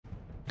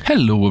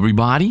Hello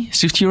everybody,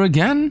 Sifd here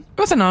again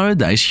with another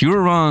Dice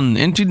Hero run,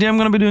 and today I'm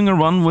gonna be doing a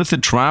run with the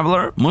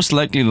Traveler, most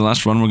likely the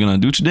last run we're gonna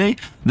do today,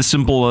 the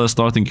simple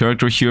starting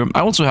character here. I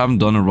also haven't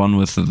done a run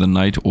with the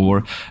Knight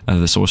or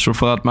the Sorcerer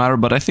for that matter,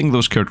 but I think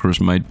those characters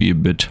might be a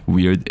bit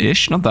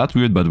weird-ish, not that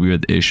weird, but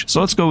weird-ish. So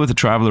let's go with the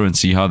Traveler and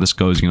see how this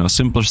goes, you know,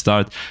 simpler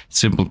start,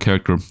 simple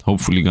character,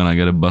 hopefully gonna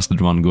get a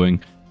busted run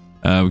going.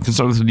 We can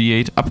start with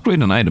the D8,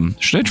 upgrade an item.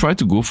 Should I try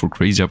to go for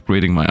crazy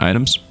upgrading my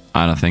items?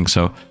 I don't think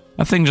so.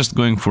 I think just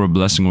going for a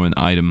blessing or an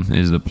item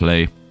is the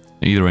play,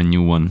 either a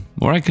new one,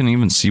 or I can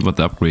even see what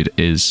the upgrade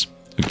is.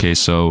 Okay,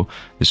 so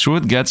the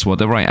sword gets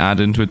whatever I add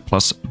into it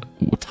plus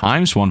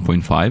times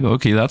 1.5,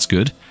 okay, that's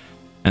good.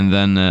 And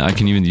then I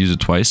can even use it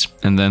twice.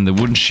 And then the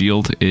wooden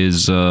shield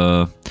is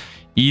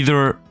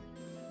either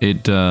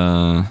it,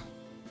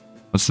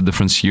 what's the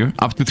difference here?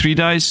 Up to 3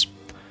 dice,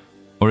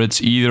 or it's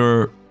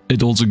either,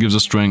 it also gives a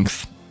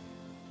strength.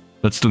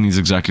 That still needs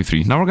exactly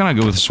 3. Now we're gonna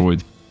go with a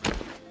sword.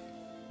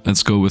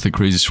 Let's go with a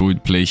crazy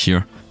sword play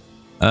here.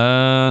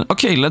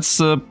 Okay, let's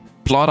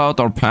plot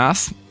out our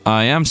path.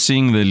 I am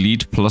seeing the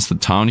elite plus the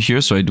town here,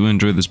 so I do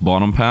enjoy this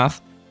bottom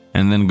path.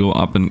 And then go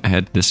up and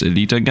head this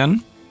elite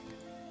again.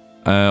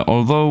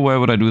 Although, why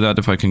would I do that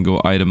if I can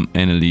go item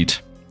and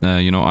elite?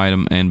 You know,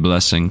 item and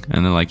blessing.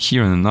 And then like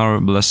here and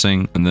another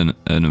blessing, and then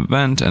an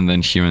event, and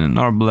then here and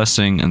another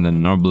blessing, and then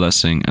another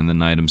blessing, and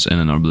then items and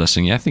another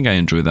blessing. Yeah, I think I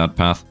enjoy that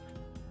path.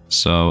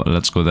 So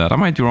let's go that. I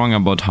might be wrong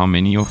about how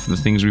many of the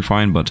things we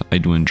find, but I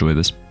do enjoy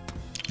this.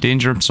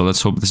 Danger, so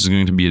let's hope this is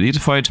going to be a lead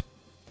fight.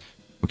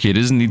 Okay, it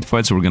is a lead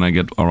fight, so we're gonna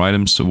get our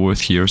items worth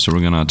here, so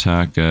we're gonna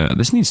attack.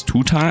 This needs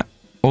 2 times.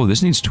 Oh,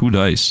 this needs 2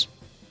 dice.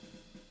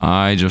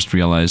 I just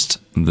realized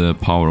the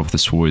power of the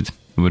sword,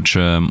 which,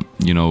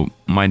 you know,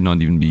 might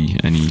not even be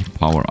any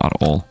power at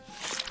all.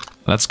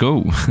 Let's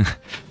go.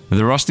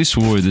 The rusty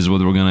sword is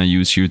what we're gonna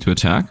use here to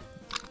attack.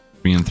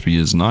 3 and 3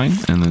 is 9,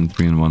 and then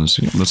 3 and 1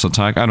 is... Let's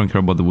attack. I don't care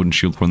about the wooden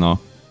shield for now.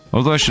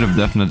 Although I should have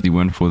definitely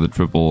went for the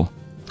triple...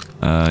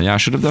 yeah, I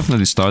should have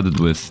definitely started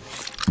with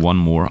one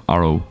more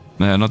arrow.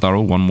 Not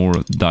arrow, one more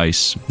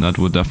dice. That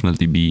would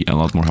definitely be a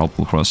lot more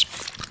helpful for us.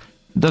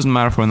 It doesn't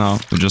matter for now,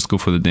 we just go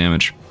for the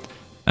damage.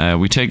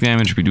 We take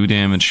damage, we do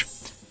damage,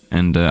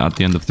 and at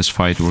the end of this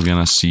fight we're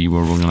gonna see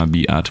where we're gonna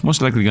be at.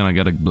 Most likely gonna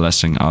get a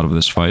blessing out of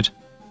this fight.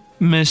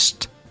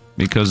 Missed,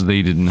 because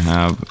they didn't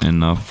have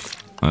enough.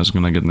 I was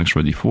gonna get an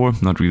extra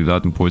D4, not really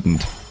that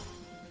important.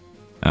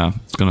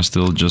 It's gonna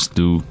still just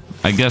do,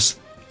 I guess,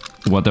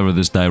 whatever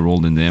this die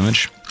rolled in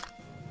damage.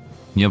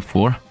 Yep,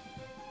 4.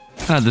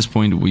 At this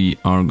point we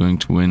are going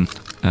to win,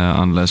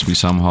 unless we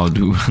somehow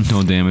do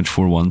no damage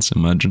for once,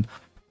 imagine.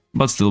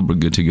 But still, we're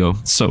good to go.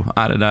 So,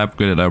 added,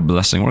 upgraded our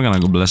blessing. We're gonna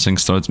go blessing,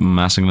 start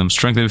massing them.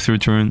 Strength every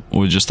turn,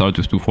 or just start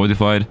with 2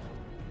 fortified.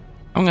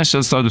 I'm gonna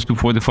still start with 2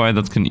 fortified,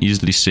 that can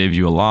easily save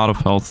you a lot of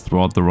health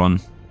throughout the run.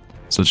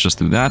 So let's just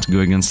do that, go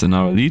against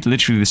another elite,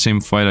 literally the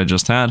same fight I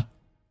just had.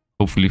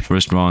 Hopefully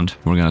first round,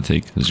 we're gonna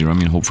take 0, I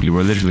mean hopefully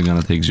we're literally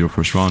gonna take 0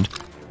 first round.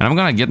 And I'm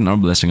gonna get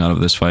another blessing out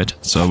of this fight,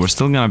 so we're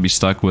still gonna be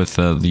stuck with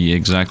the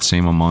exact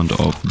same amount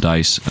of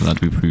dice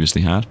that we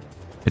previously had.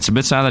 It's a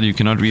bit sad that you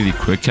cannot really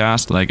quick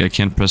cast, like I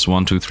can't press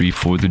 1, 2, 3,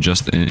 4 to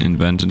just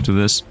invent into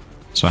this.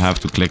 So I have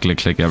to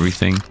click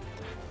everything.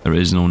 There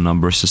is no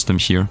number system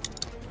here.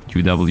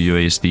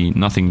 QWASD,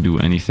 nothing do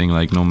anything,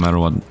 like no matter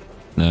what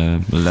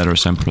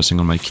letters I'm pressing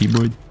on my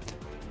keyboard.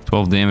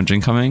 12 damage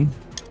incoming.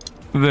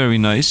 Very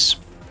nice.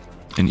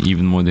 And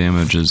even more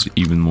damage is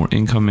even more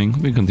incoming.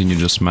 We continue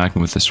just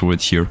smacking with the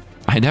sword here.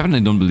 I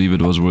definitely don't believe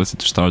it was worth it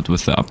to start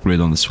with the upgrade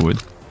on the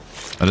sword.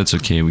 But it's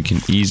okay, we can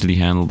easily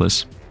handle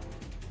this.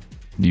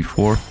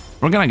 D4.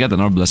 We're gonna get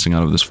another blessing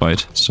out of this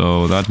fight.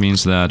 So that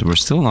means that we're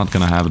still not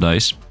gonna have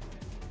dice.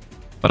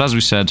 But as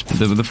we said,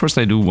 the first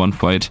I do one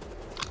fight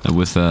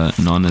with a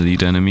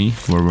non-elite enemy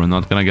where we're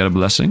not gonna get a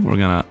blessing, we're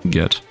gonna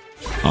get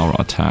our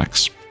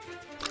attacks.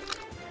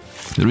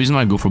 The reason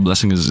why I go for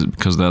blessing is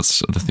because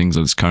that's the things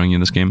that's carrying in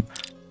this game.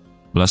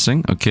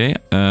 Blessing, okay.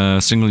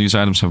 Single-use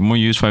items have more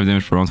use, 5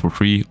 damage per round for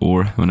free,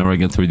 or whenever I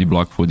get 3D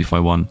block,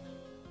 45-1.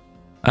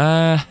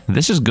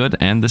 This is good,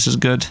 and this is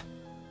good.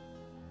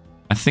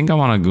 I think I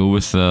want to go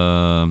with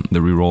the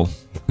reroll.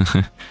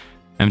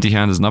 Empty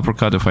hand is an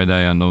uppercut. If I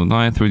die, I know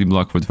 9, 3D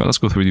block, 45. Let's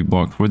go 3D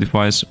block,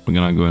 45. We're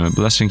gonna go in a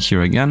blessing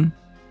here again.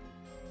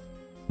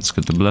 Let's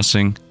get the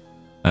blessing.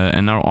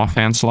 And our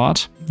offhand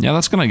slot. Yeah,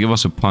 that's gonna give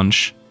us a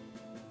punch.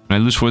 When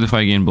I lose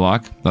 45, gain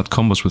block. That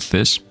combos with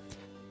this.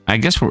 I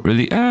guess for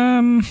early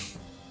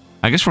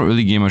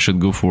game I should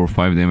go for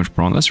 5 damage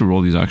per round. Let's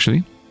reroll these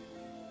actually.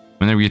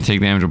 Whenever you take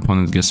damage,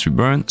 opponent gets 3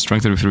 burn.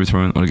 Strength every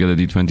turn, or get a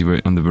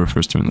D20 on the very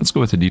first turn. Let's go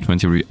with a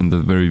D20 on the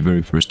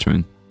very first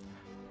turn.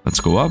 Let's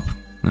go up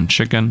and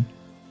chicken.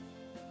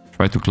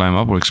 Try to climb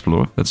up or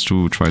explore. Let's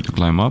try to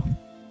climb up.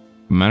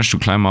 Managed to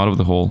climb out of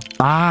the hole.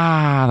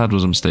 Ah, that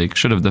was a mistake.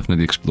 Should have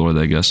definitely explored,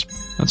 I guess.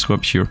 Let's go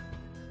up here.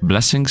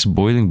 Blessings,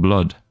 boiling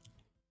blood.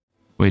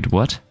 Wait,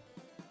 what?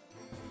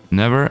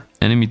 Whenever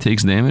enemy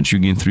takes damage, you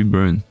gain 3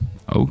 burn.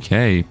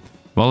 Okay.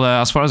 Well,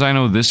 as far as I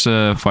know, this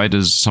fight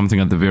is something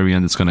at the very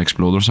end. It's gonna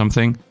explode or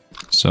something.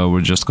 So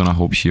we're just gonna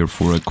hope here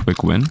for a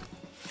quick win.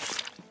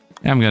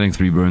 Yeah, I'm getting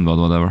 3 burn, but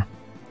whatever.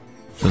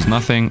 There's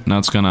nothing. Now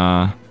it's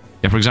gonna...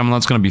 Yeah, for example, now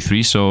it's gonna be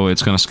 3, so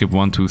it's gonna skip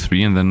 1, 2,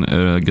 3, and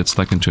then get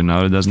stuck into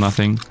another. Does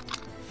nothing.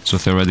 So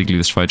theoretically,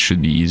 this fight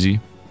should be easy.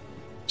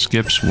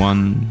 Skips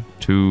 1,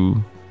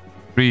 2,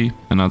 3,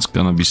 and now it's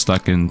gonna be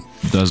stuck in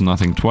does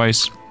nothing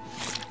twice.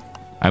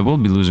 I will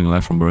be losing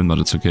life from burn, but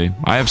it's okay.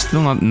 I have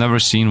still never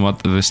seen what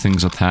this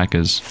thing's attack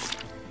is.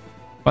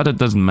 But it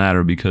doesn't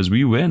matter, because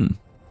we win.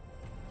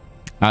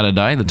 Add a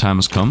die, the time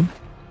has come.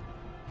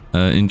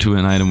 Into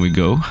an item we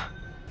go.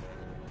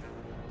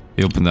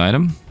 We open the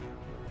item.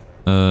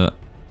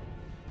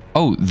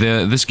 Oh,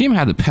 this game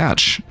had a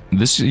patch.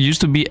 This used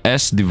to be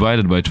S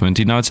divided by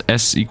 20, now it's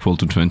S equal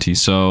to 20,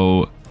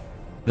 so...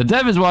 The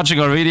dev is watching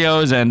our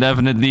videos and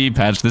definitely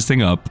patched this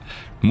thing up.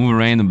 Remove a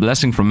random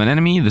blessing from an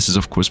enemy. This is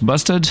of course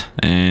busted.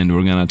 And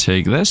we're gonna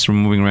take this.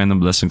 Removing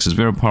random blessings is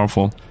very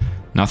powerful.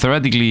 Now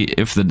theoretically,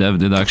 if the dev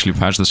did actually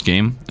patch this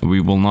game,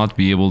 we will not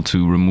be able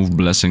to remove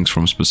blessings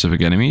from specific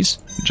enemies.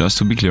 Just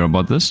to be clear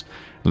about this.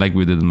 Like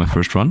we did in my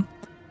first run.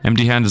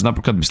 Empty hand is an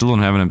uppercut. We still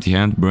don't have an empty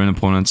hand. Burn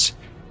opponents.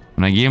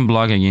 When I gain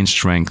block, I gain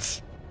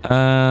strength.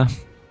 I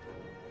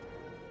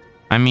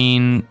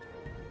mean...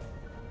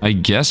 I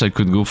guess I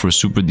could go for a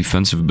super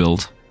defensive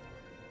build.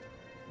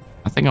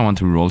 I think I want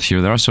to reroll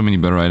here. There are so many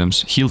better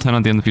items. Heal 10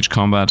 at the end of each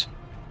combat.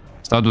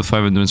 Start with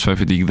 5 endurance, 5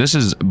 fatigue. This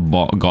is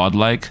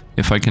godlike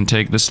if I can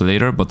take this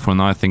later, but for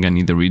now I think I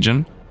need the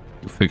regen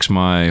to fix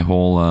my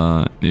whole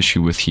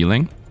issue with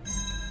healing.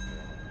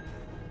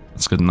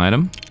 Let's get an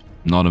item.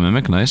 Not a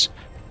mimic, nice.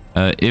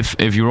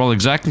 If you roll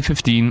exactly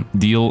 15,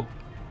 deal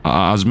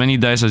as many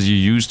dice as you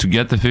use to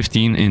get the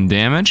 15 in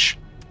damage,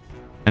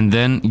 and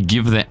then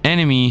give the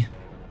enemy...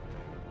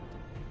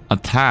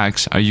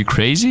 attacks. Are you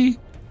crazy?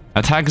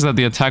 Attacks that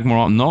they attack more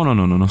often. No.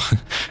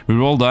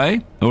 Reroll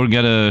die or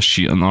get a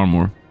shield, an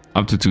armor.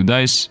 Up to 2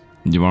 dice.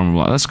 Give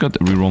armor. Let's go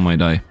reroll my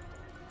die.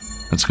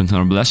 Let's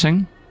continue our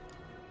blessing.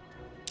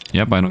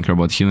 Yep, I don't care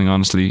about healing,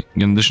 honestly.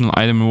 Get an additional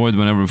item reward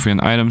whenever we find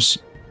items.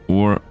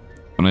 Or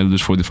when I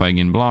lose 45,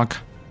 gain block.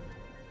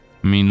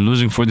 I mean,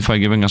 losing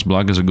 45 giving us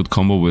block is a good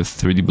combo with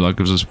 3D block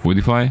gives us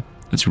 45.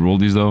 Let's reroll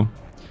these though.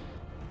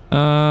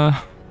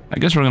 I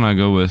guess we're gonna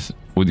go with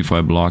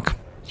 45 block.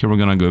 Here we're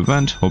gonna go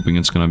event, hoping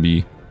it's gonna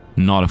be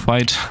not a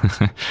fight.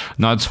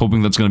 Not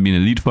hoping that's gonna be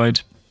an elite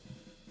fight.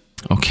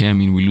 Okay, I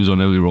mean, we lose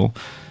on every roll.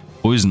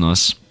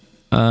 Poisonous.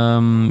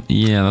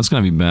 Yeah, that's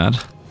gonna be bad.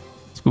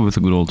 Let's go with a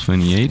good old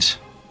 28.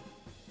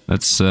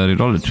 Let's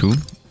reroll a 2.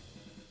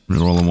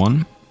 Reroll a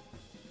 1.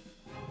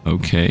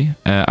 Okay.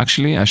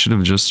 Actually, I should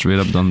have just straight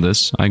up done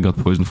this. I got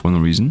poisoned for no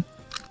reason.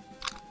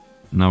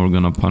 Now we're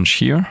gonna punch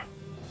here.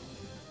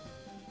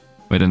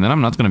 Wait, and then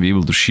I'm not gonna be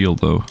able to shield,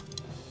 though.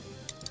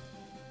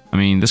 I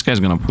mean, this guy's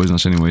gonna poison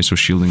us anyway, so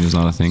shielding is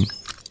not a thing.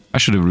 I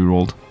should have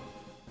rerolled.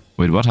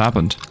 Wait, what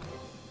happened?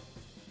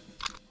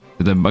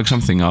 Did I bug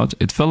something out?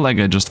 It felt like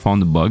I just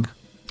found a bug.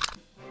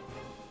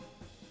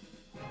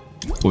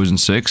 Poison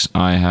 6.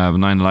 I have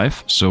 9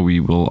 life, so we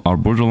will... Our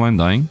borderline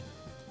dying.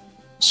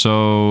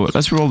 So,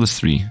 let's reroll this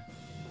 3.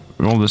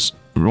 Reroll this...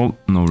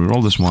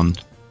 reroll this 1.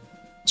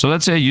 So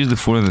let's say I use the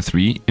 4 and the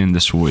 3 in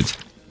this void.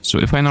 So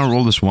if I now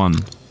roll this 1,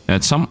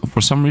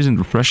 for some reason it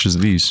refreshes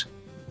these.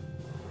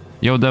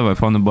 Yo, Dev, I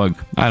found a bug.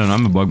 I don't know,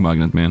 I'm a bug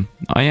magnet, man.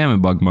 I am a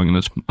bug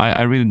magnet.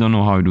 I really don't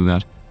know how I do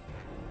that.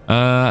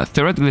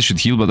 Theoretically I should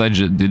heal, but I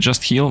did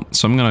just heal,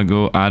 so I'm gonna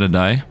go add a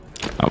die.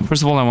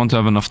 First of all, I want to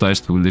have enough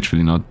dice to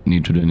literally not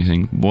need to do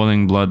anything.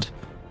 Boiling blood.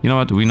 You know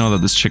what? We know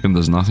that this chicken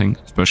does nothing,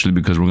 especially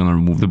because we're gonna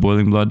remove the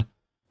boiling blood.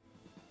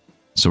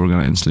 So we're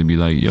gonna instantly be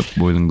like, yep,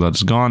 boiling blood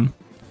is gone.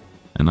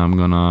 And I'm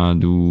gonna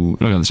do...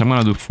 Look at this, I'm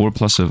gonna do 4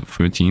 plus a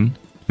 13,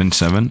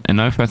 27. And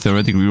now if I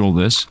theoretically reroll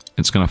this,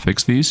 it's gonna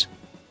fix these.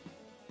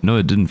 No,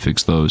 it didn't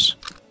fix those.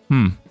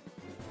 I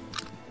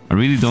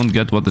really don't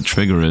get what the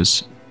trigger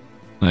is.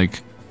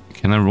 Like,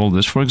 can I roll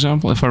this, for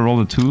example? If I roll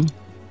a 2?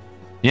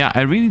 Yeah,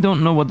 I really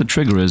don't know what the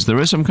trigger is. There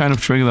is some kind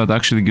of trigger that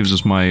actually gives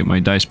us my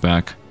dice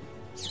back.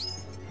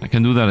 I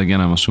can do that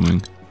again, I'm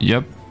assuming.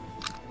 Yep.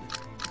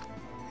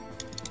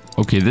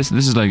 Okay, this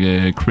is like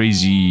a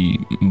crazy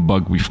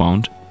bug we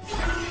found.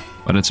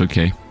 But it's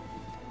okay.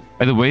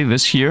 By the way,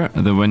 this here,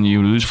 when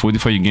you lose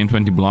 45 you gain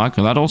 20 block,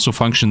 that also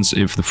functions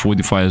if the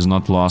 45 is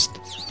not lost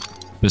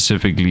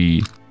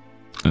specifically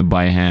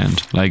by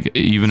hand. Like,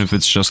 even if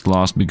it's just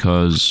lost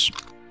because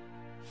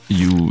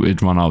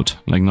it ran out.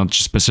 Like, not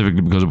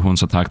specifically because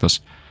opponents attacked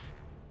us.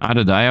 Add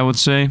a die, I would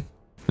say.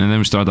 And then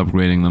we start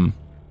upgrading them.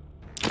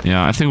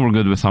 Yeah, I think we're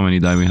good with how many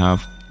dice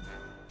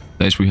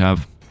we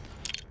have.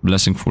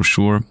 Blessing for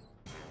sure.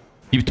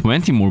 Keep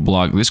 20 more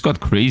block. This got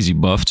crazy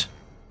buffed.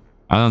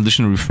 Add an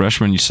additional refresh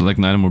when you select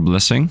an item or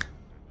blessing.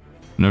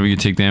 Whenever you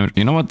take damage.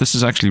 You know what? This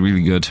is actually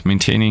really good.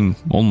 Maintaining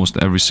almost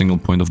every single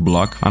point of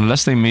block.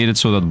 Unless they made it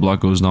so that block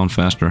goes down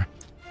faster.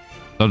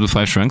 Start with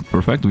 5 strength.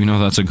 Perfect. We know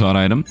that's a god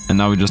item. And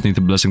now we just need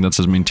the blessing that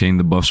says maintain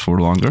the buffs for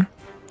longer.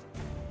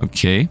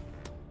 Okay.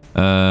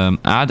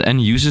 Add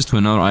any uses to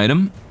another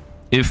item.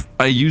 if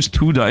I use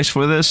 2 dice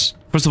for this,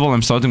 first of all,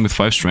 I'm starting with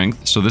 5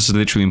 strength, so this is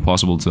literally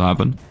impossible to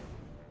happen.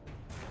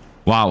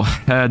 Wow.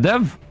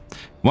 Dev,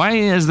 why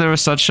is there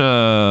such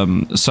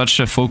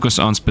a focus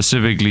on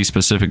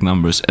specific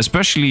numbers?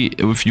 Especially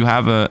if you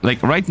have a...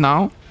 Like, right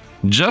now,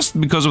 just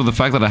because of the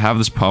fact that I have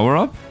this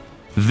power-up,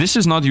 this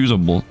is not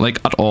usable, like,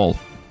 at all.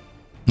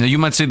 Now, you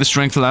might say the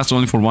strength lasts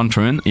only for 1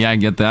 turn. Yeah, I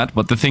get that.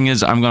 But the thing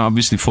is, I'm gonna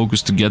obviously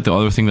focus to get the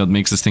other thing that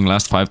makes this thing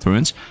last 5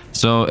 turns.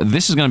 So,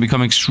 this is gonna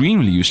become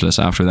extremely useless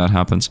after that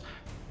happens.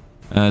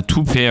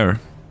 2 pair.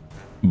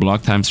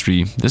 Block times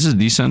 3. This is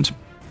decent.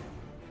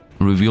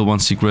 Reveal 1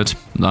 secret.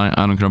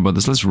 I don't care about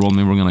this. Let's roll.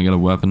 Maybe we're gonna get a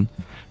weapon.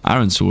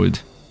 Iron sword.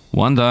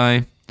 1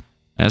 die.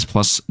 S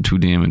plus 2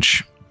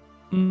 damage.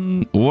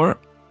 Or,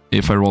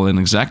 if I roll an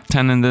exact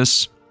 10 in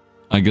this,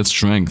 I get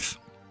strength.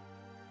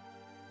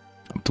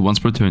 Up to once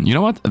per turn. You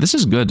know what? This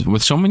is good.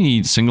 With so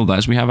many single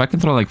dice we have, I can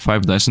throw like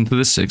 5 dice into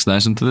this, 6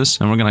 dice into this,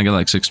 and we're gonna get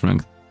like 6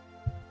 strength.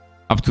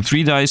 Up to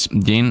 3 dice,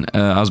 gain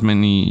as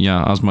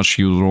much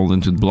you rolled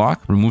into the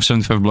block. Remove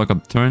 75 block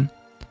at the turn.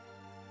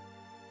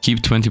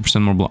 Keep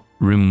 20% more block.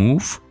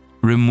 Remove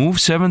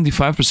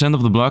 75%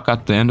 of the block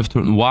at the end of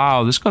turn.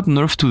 Wow, this got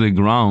nerfed to the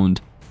ground.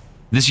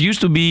 This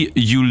used to be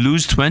you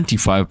lose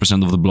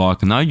 25% of the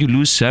block. Now you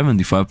lose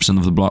 75%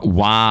 of the block.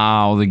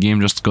 Wow, the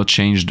game just got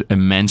changed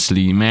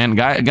immensely. Man,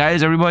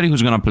 guys, everybody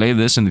who's gonna play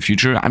this in the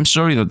future, I'm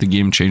sorry that the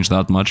game changed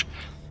that much.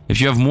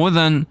 If you have more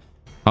than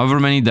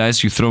however many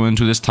dice you throw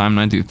into this time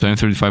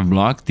 35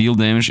 block, deal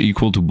damage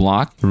equal to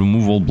block,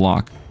 remove all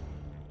block.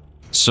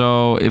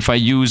 So if I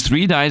use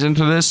 3 dice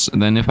into this,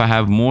 then if I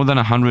have more than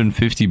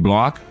 150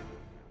 block,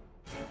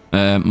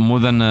 more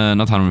than,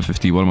 not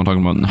 150, what am I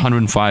talking about?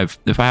 105.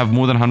 If I have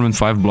more than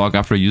 105 block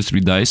after I use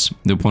 3 dice,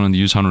 the opponent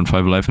use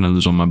 105 life and I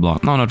lose all my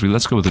block. No, not really.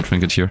 Let's go with the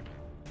trinket here,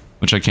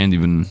 which I can't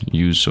even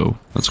use, so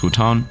let's go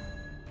town.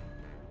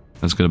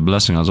 Let's get a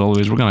blessing as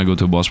always. We're gonna go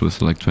to a boss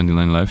with like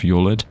 29 life,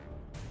 Yolet.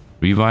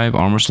 Revive,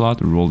 armor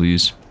slot, roll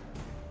these.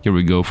 Here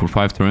we go, for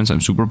 5 turns,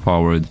 I'm super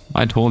powered.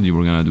 I told you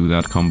we're gonna do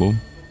that combo.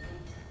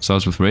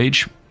 Starts with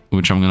rage,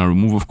 which I'm gonna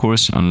remove, of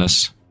course,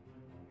 unless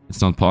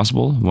it's not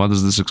possible. What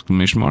is this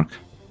exclamation mark?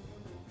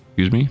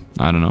 Excuse me?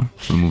 I don't know.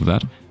 Remove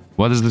that.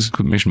 What is this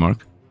exclamation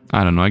mark?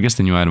 I don't know. I guess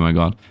the new item I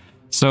got.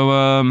 So,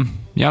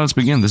 yeah, let's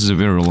begin. This is a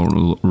very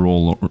low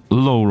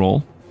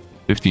roll.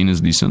 15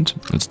 is decent.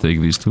 Let's take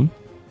these 2.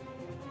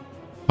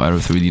 Fire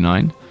of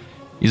 3d9.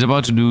 He's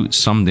about to do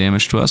some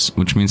damage to us,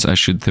 which means I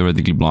should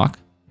theoretically block.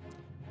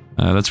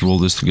 Let's roll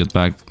this to get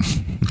back.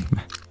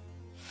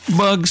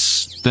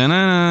 Bugs!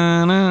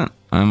 Da-na-na-na.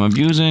 I'm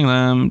abusing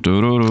them.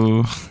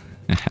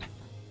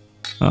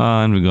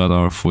 And we got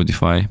our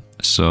fortify.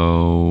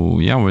 So,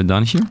 yeah, we're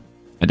done here.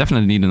 I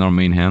definitely need another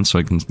main hand so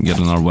I can get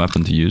another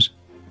weapon to use.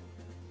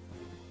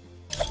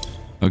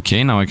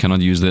 Okay, now I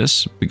cannot use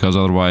this, because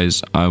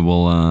otherwise I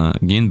will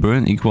gain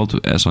burn equal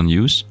to S on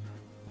use.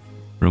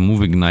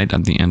 Remove ignite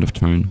at the end of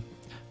turn.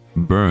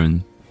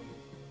 Burn.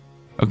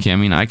 Okay, I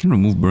mean, I can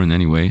remove burn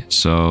anyway,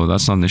 so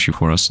that's not an issue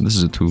for us. This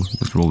is a 2.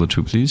 Let's roll the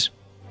 2, please.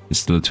 It's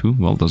still a 2.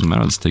 Well, it doesn't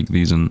matter. Let's take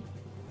these and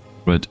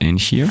put it in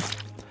here.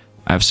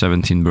 I have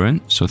 17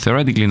 burn, so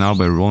theoretically now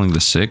by rolling the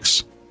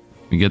 6...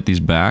 we get these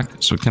back.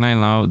 So can I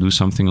now do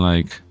something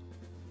like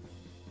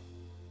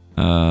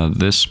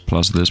this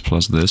plus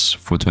this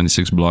for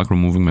 26 block,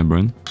 removing my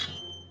burn?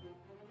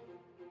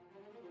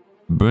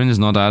 Burn is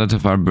not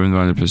additive. Our burn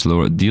value plus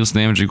lower. Deals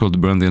damage equal to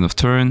burn at the end of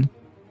turn.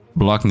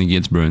 Block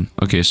negates burn.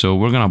 Okay, so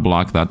we're gonna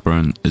block that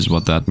burn is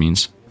what that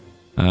means.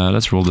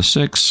 Let's roll the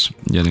 6,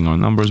 getting our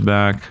numbers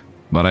back.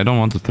 But I don't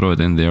want to throw it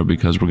in there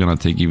because we're gonna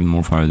take even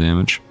more fire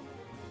damage.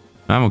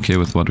 I'm okay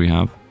with what we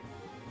have.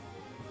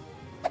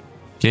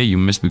 Okay, you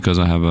missed because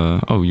I have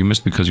a... Oh, you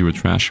missed because you were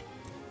trash.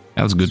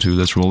 Yeah, that's good too.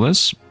 Let's roll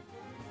this.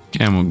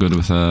 Okay, I'm good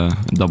with a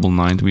double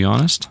 9 to be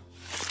honest.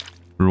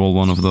 Roll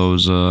one of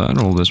those, and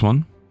roll this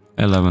one.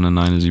 11 and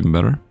 9 is even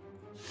better.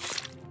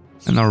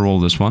 And now roll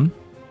this one.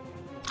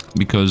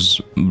 Because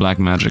black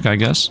magic, I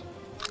guess.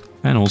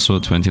 And also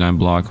a 29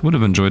 block. Would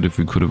have enjoyed if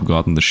we could have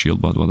gotten the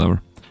shield, but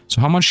whatever. So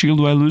how much shield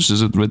do I lose?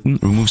 Is it written?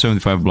 Remove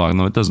 75 block.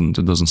 No, it doesn't.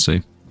 It doesn't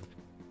say.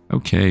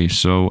 Okay,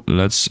 so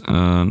let's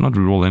not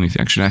reroll anything.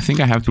 Actually, I think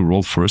I have to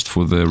roll first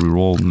for the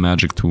reroll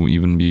magic to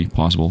even be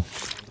possible.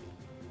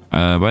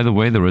 By the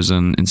way, there is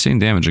an insane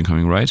damage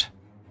incoming, right?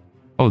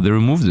 Oh, they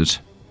removed it.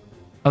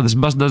 Oh, this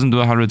boss doesn't do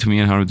 100 to me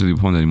and 100 to the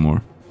opponent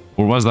anymore.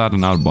 Or was that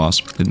an out boss?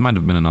 It might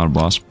have been an out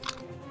boss.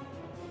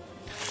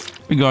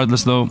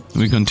 Regardless, though,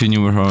 we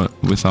continue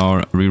with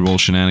our reroll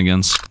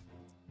shenanigans.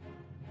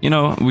 You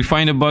know, we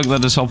find a bug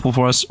that is helpful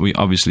for us, we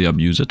obviously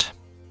abuse it.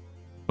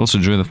 Also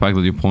enjoy the fact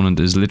that the opponent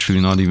is literally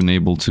not even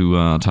able to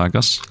attack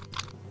us.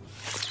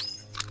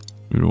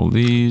 Reroll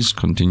these,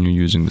 continue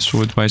using the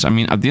sword twice. I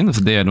mean, at the end of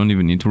the day, I don't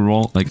even need to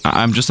roll. Like,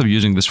 I'm just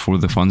abusing this for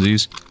the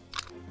funsies.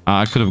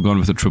 I could have gone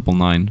with a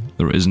 999.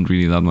 There isn't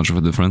really that much of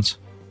a difference.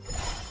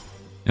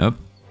 Yep.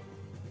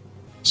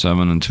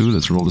 7 and 2,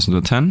 let's roll this into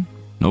a 10.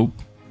 Nope.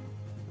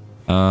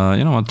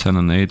 You know what, 10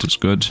 and 8 is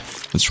good.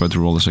 Let's try to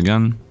roll this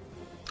again.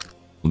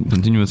 We'll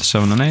continue with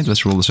 7 and 8,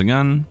 let's roll this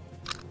again.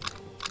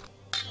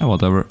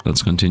 Whatever,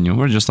 let's continue.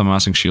 We're just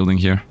amassing shielding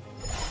here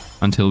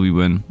until we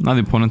win. Now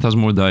the opponent has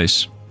more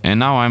dice. And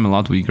now I'm a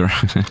lot weaker.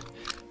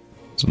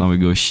 So now we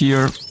go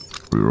here,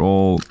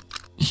 reroll,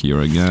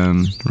 here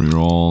again,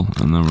 reroll,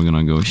 and then we're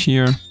gonna go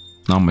here.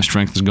 Now my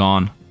strength is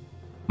gone.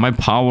 My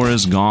power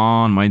is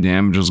gone, my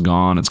damage is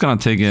gone. It's gonna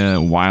take a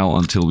while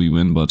until we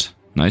win, but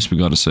nice, we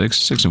got a 6.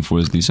 6 and 4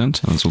 is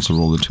decent. Let's also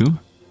roll the 2.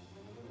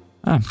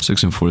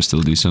 6 and 4 is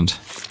still decent.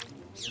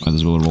 Might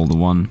as well roll the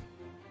 1.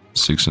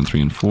 6 and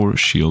 3 and 4,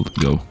 shield,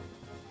 go.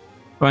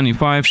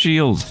 25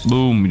 shield,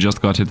 boom, we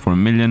just got hit for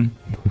 1,000,000.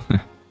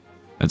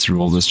 Let's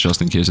roll this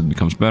just in case it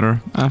becomes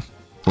better.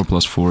 4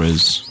 plus 4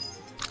 is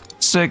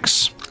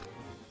 6.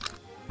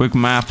 Quick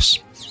maps.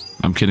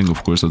 I'm kidding,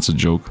 of course, that's a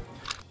joke.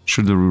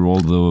 Should have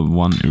rerolled the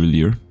 1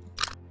 earlier.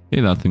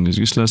 Okay, that thing is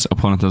useless.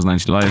 Opponent has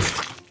 90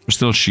 life. We're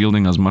still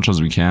shielding as much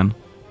as we can.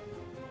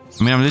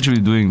 I mean, I'm literally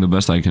doing the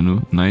best I can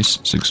do. Nice.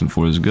 6 and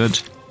 4 is good.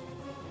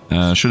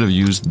 Should have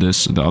used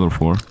this, the other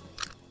 4.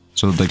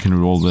 So that I can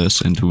roll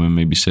this into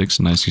maybe 6.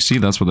 Nice. You see,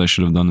 that's what I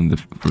should have done in the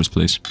first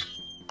place.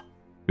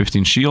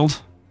 15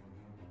 shield.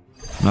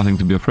 Nothing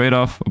to be afraid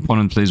of.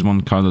 Opponent plays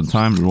 1 card at a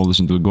time. Roll this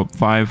into a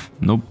 5.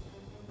 Nope.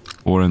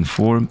 4 and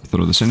 4.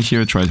 Throw this in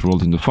here. Try to roll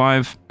it into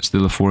 5.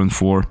 Still a 4 and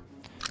 4.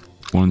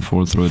 4 and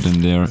 4. Throw it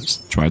in there.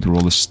 Try to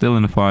roll this still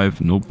in a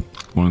 5. Nope.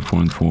 4 and 4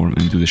 and 4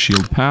 into the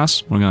shield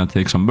pass. We're gonna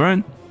take some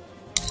burn.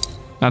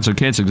 That's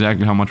okay. It's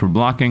exactly how much we're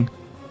blocking.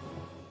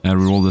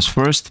 Reroll this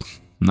first.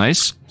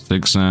 Nice.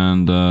 6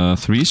 and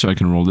 3. So I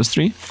can roll this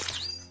 3.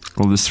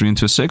 Roll this 3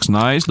 into a 6.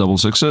 Nice. Double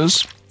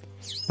 6s.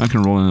 I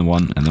can roll in a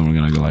 1. And then we're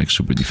gonna go like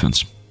super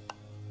defense.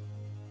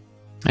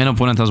 And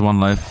opponent has 1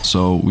 life.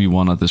 So we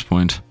won at this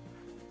point.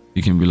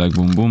 You can be like,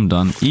 boom, boom,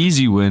 done.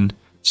 Easy win.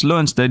 Slow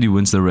and steady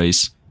wins the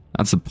race.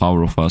 That's the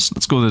power of us.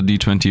 Let's go to the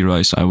D20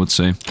 rice, I would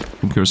say.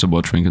 Who cares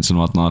about trinkets and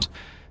whatnot?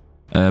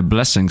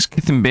 Blessings.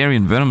 Kithimberry,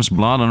 Venomous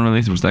Blood,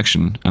 Unrelated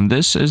Protection. And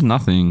this is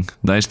nothing.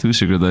 Dice 2,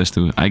 Secret Dice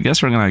 2. I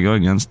guess we're gonna go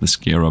against the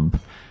Xieroeh.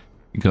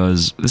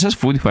 Because this has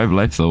 45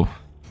 life, though.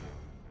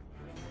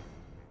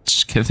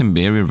 It's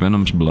Kithimberry,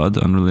 Venomous Blood,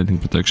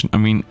 Unrelated Protection. I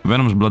mean,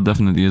 Venomous Blood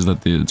definitely is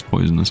that it's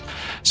poisonous.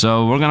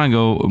 So we're gonna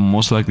go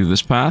most likely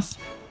this path.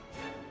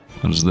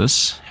 What is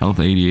this? Health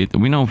 88.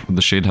 We know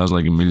the Shade has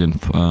like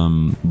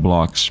 1,000,000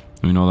 blocks.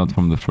 We know that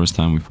from the first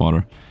time we fought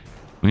her.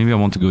 Maybe I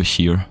want to go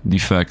here.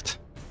 Defect.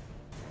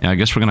 Yeah, I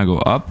guess we're gonna go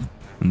up.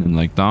 And then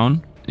like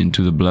down.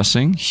 Into the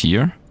Blessing.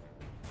 Here.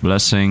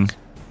 Blessing.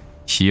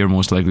 Here,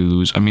 most likely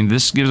lose. I mean,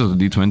 this gives us a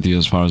D20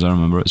 as far as I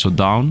remember. So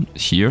down.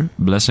 Here.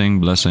 Blessing.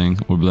 Blessing.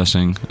 Or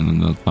Blessing. And then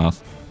that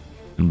path.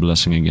 And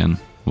Blessing again.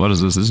 What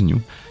is this? This is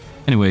new.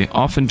 Anyway,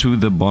 off into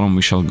the bottom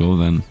we shall go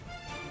then.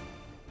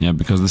 Yeah,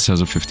 because this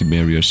has a 50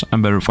 barriers.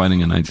 I'm better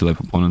fighting a 90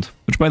 life opponent.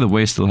 Which, by the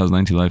way, still has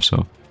 90 life,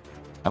 so...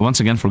 I once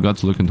again forgot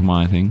to look into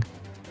my thing.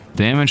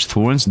 Damage,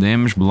 thorns,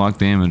 damage, block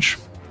damage.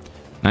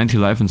 90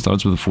 life and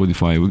starts with a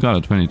 45. We got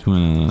a 22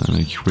 and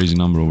a crazy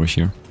number over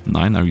here.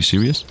 9, are you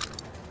serious?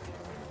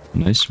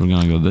 Nice, we're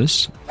gonna go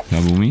this.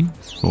 Kaboomy.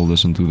 Roll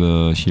this into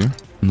the... here.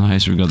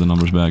 Nice, we got the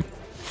numbers back.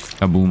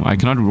 Kaboom. I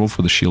cannot roll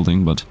for the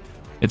shielding, but...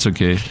 it's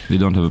okay. They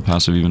don't have a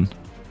passive even.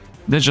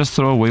 Did I just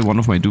throw away one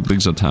of my 2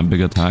 big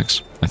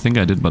attacks? I think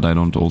I did, but I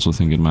don't also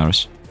think it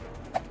matters.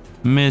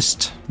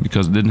 Missed,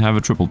 because it didn't have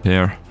a triple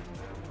pair.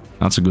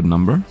 That's a good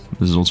number.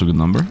 This is also a good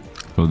number.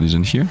 Throw these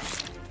in here.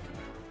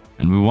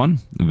 And we won.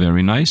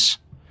 Very nice.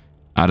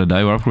 Add a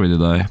die or upgrade a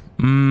die?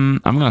 I'm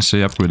gonna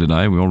say upgrade a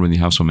die. We already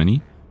have so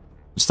many.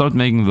 Start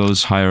making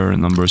those higher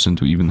numbers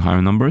into even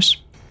higher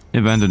numbers.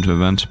 Event into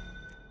event.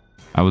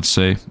 I would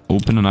say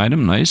open an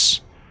item.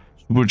 Nice.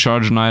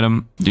 Supercharge an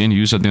item. Gain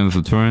use at the end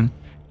of the turn.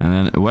 And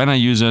then when I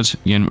use it,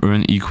 again,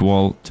 burn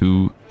equal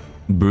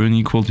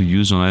to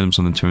use on items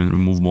on the turn,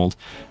 remove mold.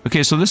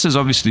 Okay, so this is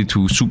obviously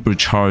to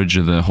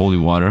supercharge the holy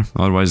water.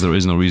 Otherwise, there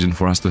is no reason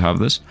for us to have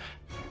this.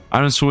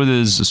 Iron sword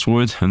is a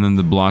sword, and then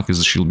the block is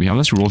the shield we have.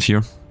 Let's roll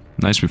here.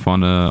 Nice, we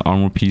found an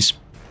armor piece.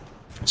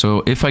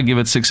 So if I give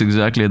it 6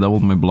 exactly, I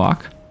doubled my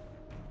block.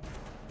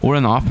 Or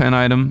an offhand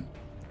item.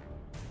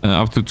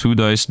 Up to 2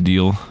 dice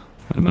deal.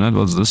 Wait a minute,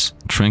 what's this?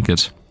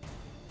 Trinket.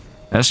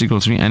 S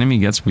equals 3, enemy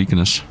gets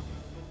weakness.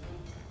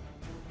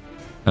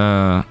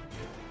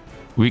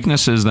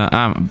 Weakness is that,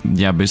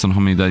 yeah, based on how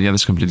many dice, yeah,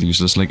 that's completely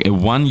useless. Like a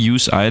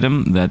 1-use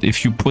item that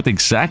if you put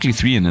exactly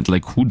 3 in it,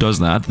 like who does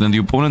that? Then the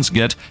opponents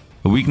get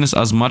a weakness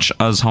as much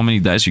as how many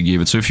dice you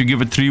gave it. So if you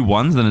give it 3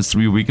 ones, then it's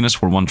 3 weakness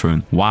for 1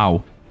 turn.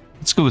 Wow.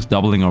 Let's go with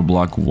doubling our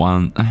block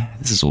 1.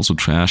 This is also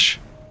trash.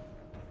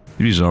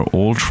 These are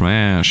all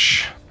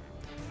trash.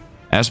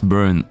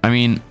 S-burn. I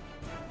mean...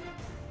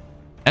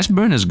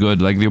 S-burn is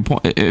good, like the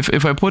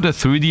if I put a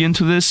 3D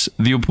into this,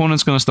 the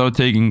opponent's gonna start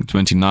taking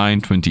 29,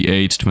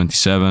 28,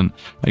 27.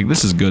 Like,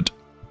 this is good.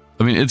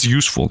 I mean, it's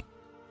useful.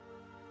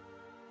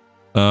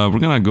 We're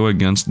gonna go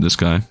against this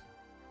guy.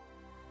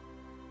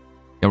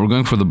 Yeah, we're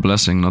going for the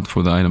blessing, not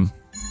for the item.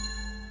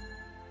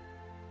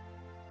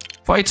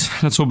 Fight!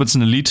 Let's hope it's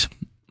an elite.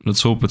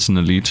 Let's hope it's an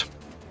elite.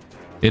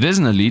 It is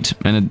an elite,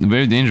 and it's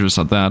very dangerous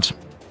at that.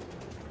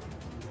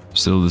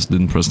 Still, this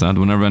didn't press that.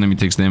 Whenever enemy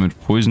takes damage,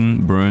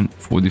 poison, burn,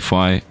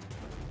 fortify,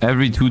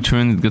 Every 2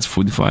 turns it gets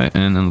Fortify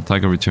and an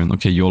attack every turn.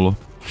 Okay, YOLO.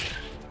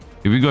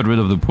 Okay, we got rid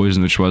of the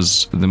poison, which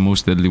was the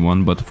most deadly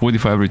one, but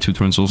 45 every 2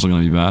 turns is also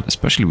gonna be bad,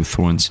 especially with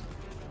thorns.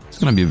 It's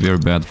gonna be a very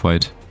bad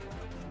fight.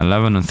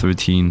 11 and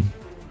 13.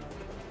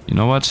 You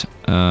know what?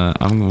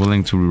 I'm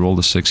willing to reroll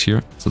the 6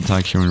 here. Let's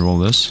attack here and roll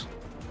this.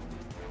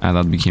 And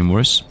that became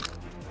worse.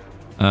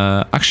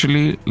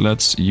 Actually,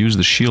 let's use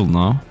the shield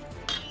now.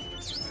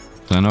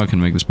 So I know I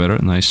can make this better.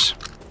 Nice.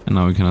 And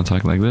now we can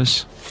attack like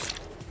this.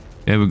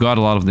 Yeah, we got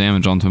a lot of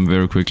damage onto him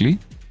very quickly.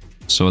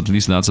 So at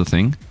least that's a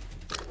thing.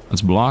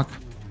 Let's block.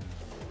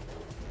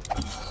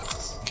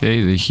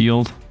 Okay, they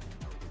healed.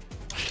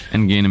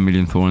 And gain a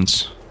million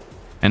thorns.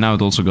 And now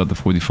it also got the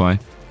 45.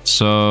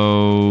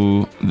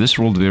 So this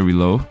rolled very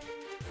low.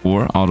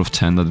 4 out of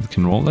 10 that it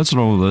can roll. Let's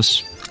roll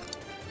this.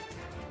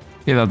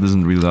 Okay, that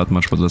isn't really that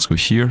much, but let's go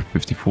here.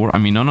 54. I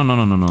mean, no.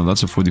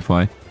 That's a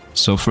 45.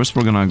 So first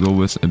we're gonna go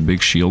with a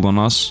big shield on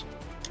us.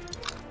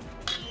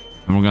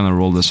 And we're gonna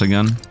roll this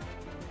again.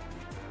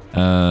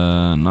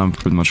 Now I'm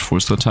pretty much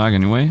forced to attack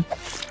anyway.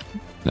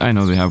 I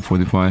know they have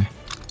 45.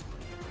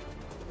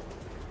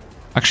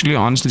 Actually,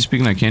 honestly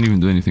speaking, I can't even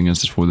do anything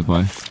against this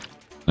 45.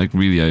 Like,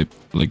 really,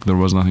 there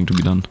was nothing to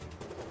be done.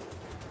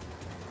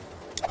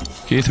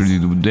 Okay,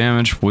 32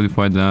 damage,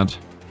 45 that.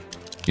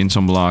 Gain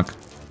some block.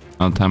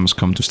 Now the time has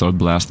come to start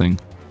blasting.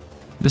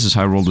 This is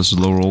high roll, this is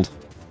low roll.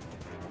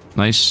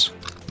 Nice.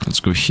 Let's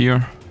go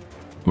here.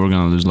 We're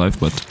gonna lose life,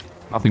 but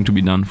nothing to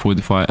be done.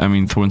 45, I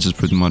mean, Thorns is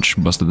pretty much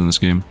busted in this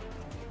game.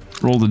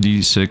 Roll the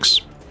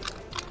d6.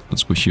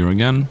 Let's go here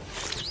again.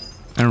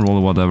 And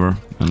roll whatever.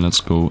 And let's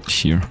go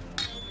here.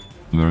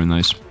 Very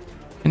nice.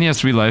 And he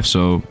has 3 life,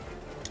 so...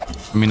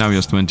 I mean, now he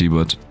has 20,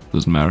 but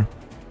doesn't matter.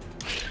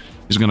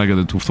 He's gonna get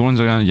the 2 thorns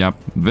again. Yep.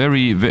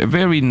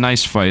 Very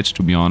nice fight,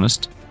 to be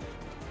honest.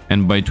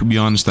 And by to be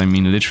honest, I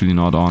mean literally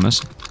not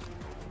honest.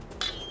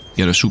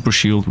 Get a super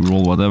shield,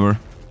 roll whatever.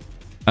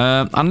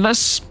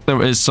 Unless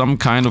there is some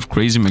kind of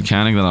crazy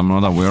mechanic that I'm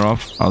not aware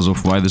of, as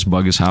of why this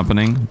bug is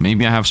happening.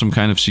 Maybe I have some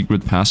kind of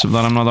secret passive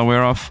that I'm not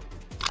aware of.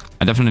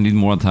 I definitely need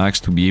more attacks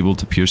to be able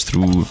to pierce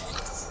through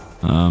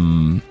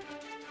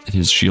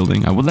his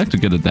shielding. I would like to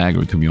get a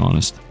dagger, to be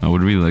honest. I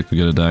would really like to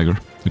get a dagger.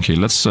 Okay,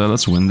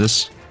 let's win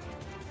this.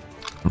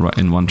 Right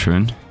in 1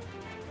 turn.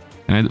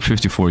 And I did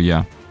 54,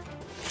 yeah.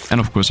 And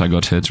of course I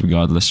got hit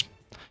regardless.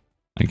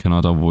 I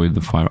cannot avoid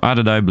the fire. Add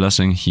a die,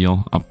 blessing,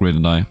 heal, upgrade a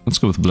die. Let's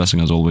go with blessing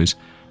as always.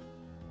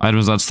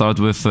 Items that start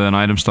with an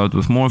item start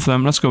with more of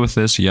them. Let's go with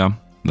this, yeah.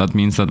 That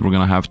means that we're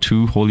gonna have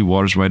 2 holy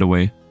waters right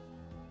away.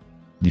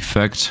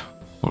 Defect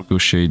or go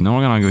shade. No,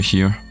 we're gonna go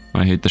here.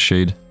 I hate the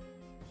shade.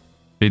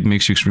 Shade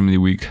makes you extremely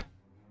weak.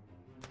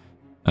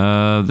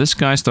 This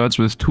guy starts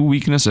with 2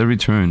 weakness every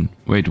turn.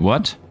 Wait,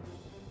 what?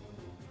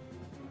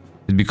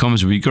 It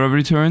becomes weaker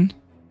every turn?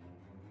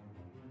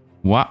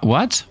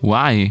 What?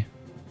 Why?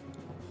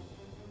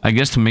 I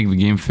guess to make the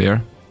game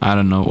fair. I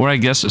don't know. Or I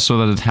guess so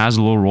that it has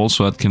a low roll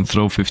so it can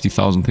throw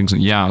 50,000 things.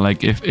 Yeah,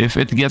 like if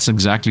it gets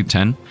exactly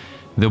 10.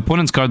 The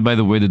opponent's card, by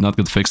the way, did not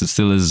get fixed. It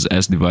still is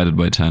S divided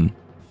by 10.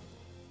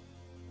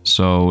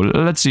 So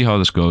let's see how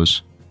this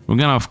goes. We're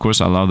gonna, of course,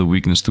 allow the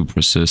weakness to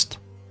persist.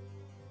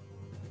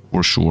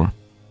 For sure.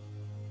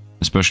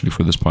 Especially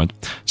for this part.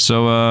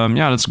 So,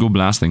 yeah, let's go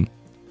blasting.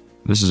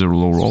 This is a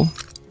low roll.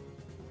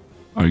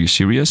 Are you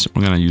serious?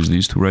 We're gonna use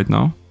these 2 right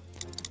now.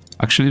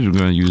 Actually, we're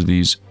gonna use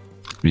these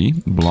 3.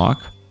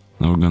 Block.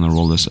 Now we're gonna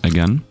roll this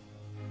again.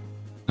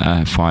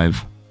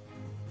 5.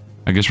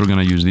 I guess we're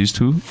gonna use these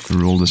 2.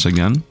 Roll this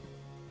again.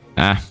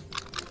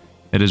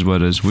 It is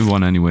what it is. We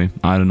won anyway.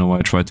 I don't know why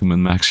I tried to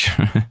min-max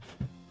here.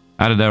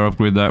 Add a die,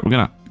 upgrade die. We're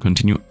gonna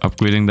continue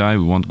upgrading die.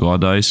 We want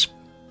god dice.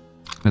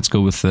 Let's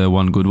go with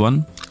 1 good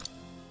one.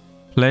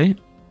 Play.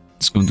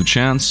 Let's go into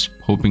chance.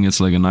 Hoping it's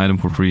like an item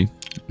for free.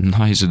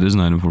 Nice, it is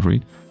an item for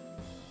free.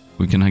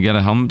 We can get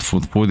a helmet for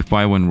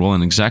 45 when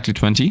rolling exactly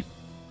 20.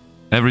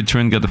 Every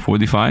turn get a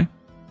 45.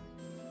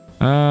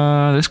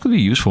 This could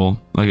be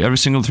useful. Like every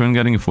single turn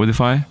getting a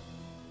 45.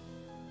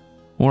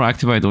 Or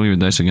activate all your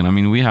dice again. I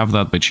mean, we have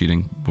that by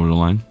cheating,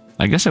 borderline.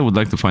 I guess I would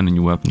like to find a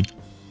new weapon.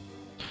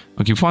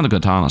 Okay, we found a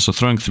katana, so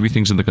throwing 3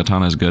 things in the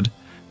katana is good.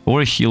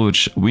 Or a heal,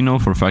 which we know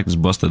for a fact is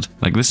busted.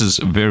 Like, this is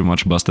very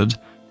much busted.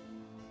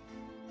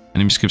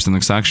 Enemy skips the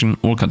next action,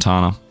 or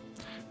katana.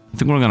 I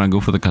think we're gonna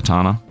go for the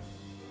katana.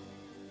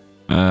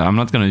 I'm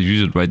not gonna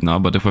use it right now,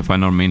 but if I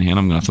find our main hand,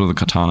 I'm gonna throw the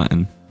katana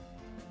in.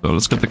 So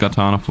let's get the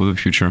katana for the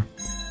future.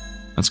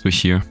 Let's go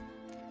here.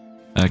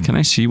 Can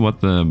I see what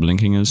the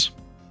blinking is?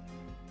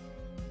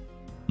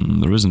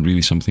 There isn't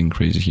really something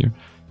crazy here.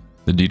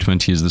 The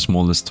D20 is the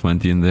smallest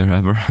 20 in there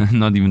ever.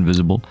 Not even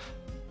visible.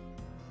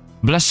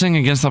 Blessing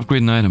against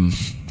upgrade an item.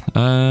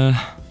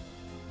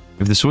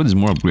 If the sword is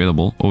more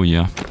upgradable... Oh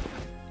yeah.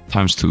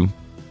 Times 2.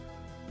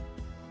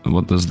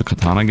 What does the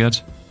katana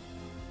get?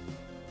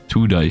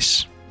 2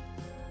 dice.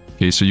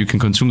 Okay, so you can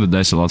consume the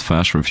dice a lot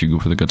faster if you go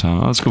for the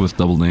katana. Let's go with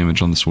double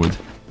damage on the sword.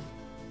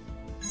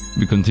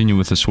 We continue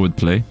with the sword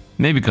play.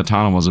 Maybe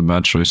katana was a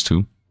bad choice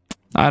too.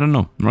 I don't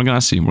know. We're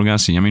gonna see. We're gonna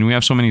see. I mean, we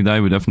have so many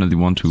die, we definitely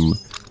want to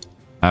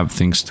have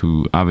things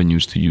to...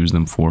 avenues to use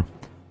them for.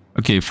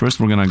 Okay, first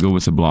we're gonna go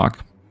with the block.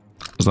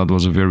 Because that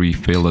was a very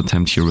failed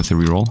attempt here with the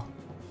reroll.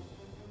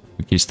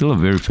 Okay, still a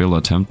very failed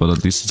attempt, but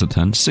at least it's a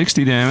 10.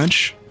 60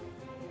 damage.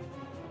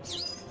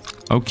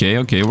 Okay,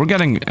 okay, we're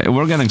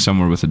getting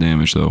somewhere with the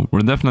damage though.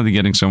 We're definitely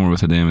getting somewhere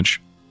with the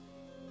damage.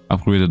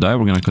 Upgrade the die,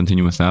 we're gonna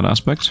continue with that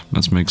aspect.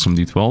 Let's make some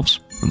d12s.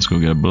 Let's go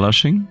get a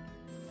blushing.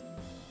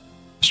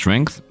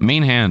 Strength.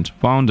 Main hand.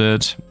 Found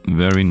it.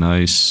 Very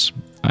nice.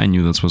 I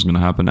knew that's what's gonna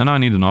happen. And I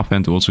need an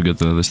offhand to also get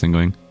this thing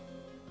going.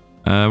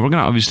 We're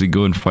gonna obviously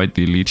go and fight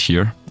the elite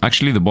here.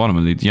 Actually, the bottom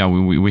elite. Yeah,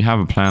 we have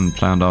a plan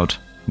planned out.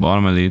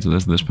 Bottom elite,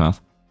 this path.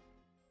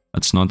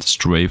 Let's not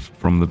stray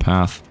from the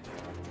path.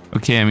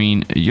 Okay, I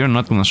mean, you're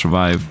not gonna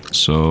survive.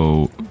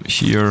 So,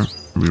 here,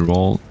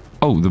 reroll.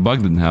 Oh, the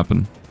bug didn't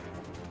happen.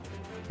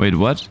 Wait,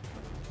 what?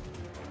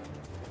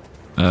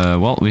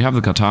 Well, we have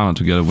the katana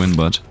to get a win,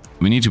 but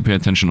we need to pay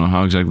attention on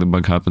how exactly the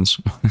bug happens.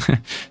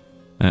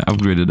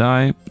 Upgrade the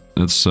die.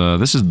 Let's,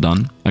 this is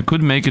done. I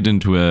could make it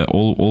into a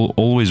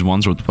always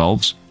 1s or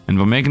 12s. And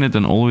by making it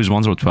an always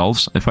 1s or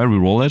 12s, if I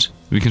reroll it,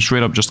 we can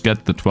straight up just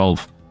get the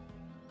 12.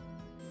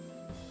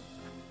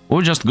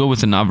 Or just go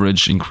with an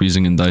average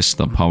increasing in dice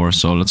power,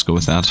 so let's go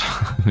with that.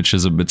 Which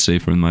is a bit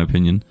safer in my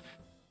opinion.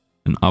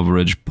 An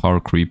average power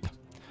creep.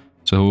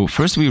 So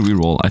first we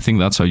reroll. I think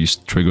that's how you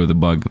trigger the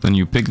bug. Then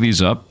you pick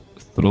these up,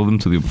 throw them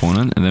to the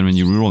opponent, and then when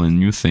you reroll a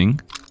new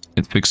thing,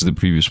 it fixes the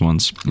previous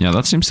ones. Yeah,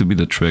 that seems to be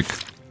the trick.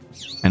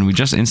 And we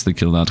just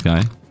insta-kill that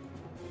guy.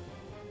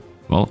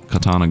 Well,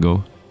 katana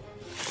go.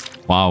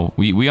 Wow,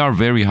 we are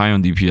very high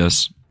on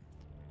DPS.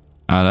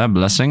 That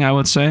blessing, I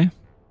would say.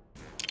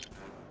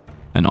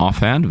 An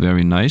offhand,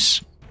 very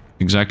nice.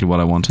 Exactly what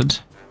I wanted.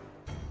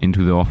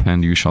 Into the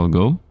offhand you shall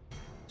go.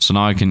 So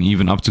now I can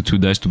even up to 2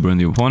 dice to burn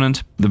the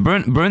opponent. The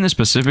burn is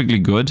specifically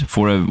good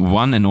for a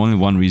one and only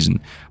one reason.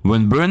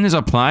 When burn is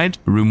applied,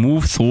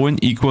 remove thorn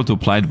equal to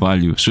applied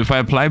value. So if I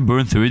apply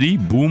burn 30,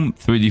 boom,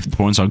 30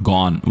 thorns are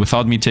gone.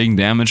 Without me taking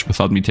damage,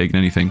 without me taking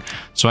anything.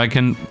 So I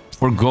can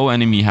forgo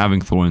enemy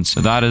having thorns.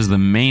 That is the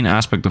main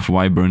aspect of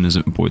why burn is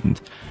important.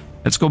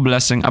 Let's go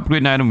blessing.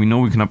 Upgrade an item. We know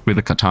we can upgrade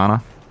the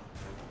katana.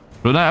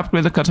 Should I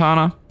upgrade the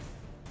katana?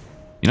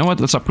 You know what?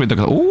 Let's upgrade the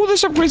katana. Oh,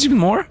 this upgrades even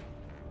more.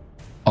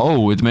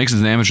 Oh, it makes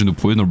the damage into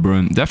poison or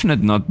burn.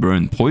 Definitely not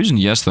burn. Poison,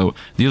 yes though.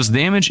 Deals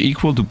damage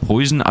equal to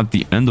poison at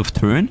the end of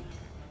turn.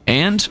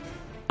 And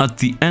at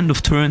the end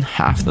of turn,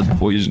 half that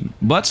poison.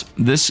 But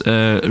this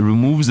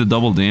removes the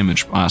double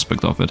damage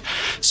aspect of it.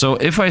 So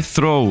if I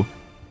throw,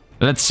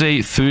 let's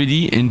say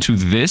 30 into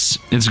this,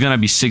 it's gonna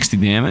be 60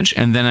 damage.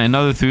 And then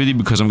another 30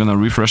 because I'm gonna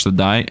refresh the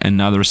die,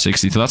 another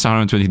 60. So that's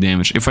 120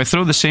 damage. If I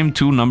throw the same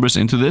two numbers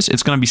into this,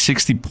 it's gonna be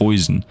 60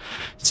 poison.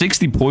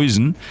 60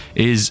 poison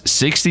is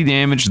 60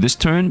 damage this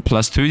turn,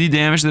 plus 30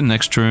 damage the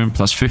next turn,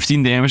 plus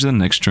 15 damage the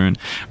next turn,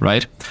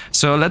 right?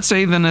 So let's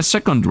say then a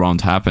second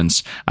round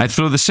happens. I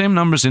throw the same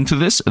numbers into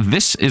this.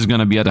 This is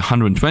gonna be at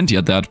 120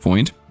 at that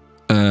point.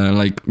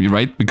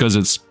 Right? Because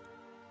it's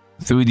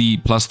 30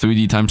 plus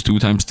 30 times 2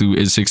 times 2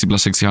 is 60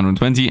 plus 60,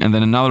 120. And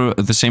then another,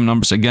 the same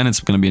numbers again, it's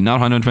going to be now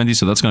 120.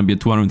 So that's going to be a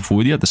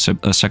 240 at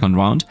the second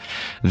round.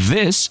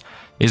 This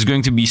is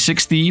going to be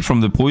 60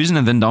 from the poison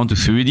and then down to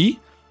 30.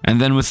 And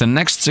then with the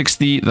next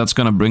 60, that's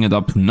going to bring it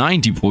up to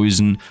 90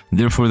 poison.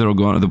 Therefore, the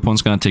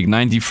opponent's going to take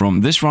 90 from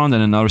this round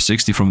and another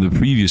 60 from the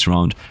previous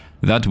round.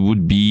 That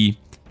would be...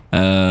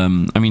 I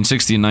mean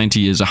 60 and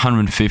 90 is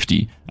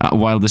 150,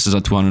 while this is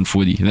at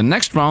 240. The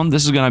next round,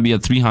 this is going to be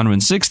at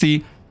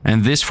 360.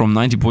 And this from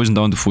 90 poison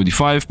down to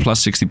 45,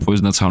 plus 60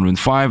 poison, that's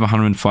 105,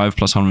 105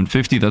 plus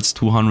 150, that's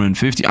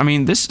 250. I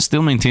mean, this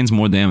still maintains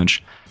more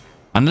damage.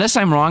 Unless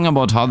I'm wrong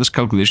about how these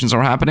calculations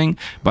are happening,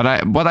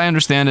 but what I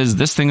understand is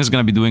this thing is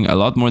going to be doing a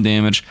lot more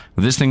damage,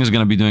 this thing is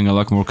going to be doing a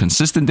lot more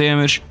consistent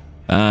damage.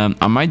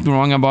 I might be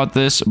wrong about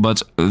this,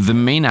 but the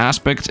main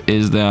aspect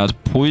is that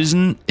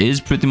poison is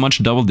pretty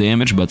much double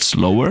damage, but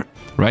slower,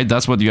 right?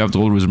 That's what you have to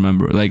always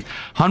remember. Like,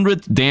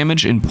 100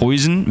 damage in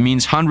poison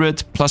means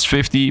 100 plus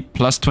 50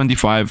 plus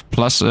 25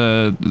 plus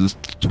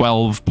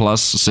 12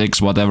 plus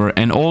 6, whatever.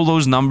 And all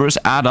those numbers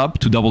add up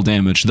to double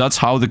damage. That's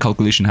how the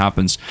calculation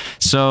happens.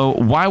 So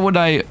why would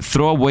I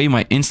throw away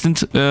my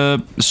instant,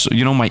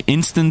 my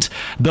instant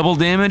double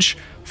damage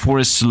for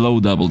a slow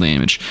double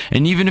damage?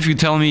 And even if you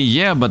tell me,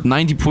 yeah, but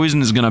 90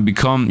 poison is gonna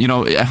become,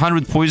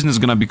 100 poison is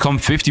gonna become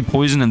 50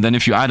 poison, and then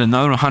if you add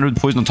another 100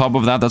 poison on top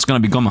of that, that's gonna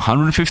become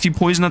 150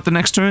 poison at the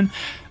next turn.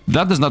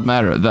 That does not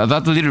matter.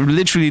 That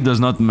literally does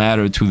not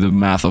matter to the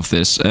math of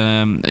this.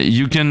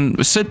 You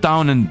can sit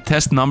down and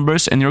test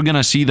numbers, and you're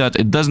gonna see that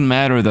it doesn't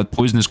matter that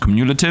poison is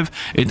cumulative.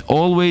 It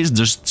always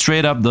just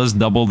straight up does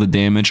double the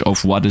damage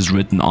of what is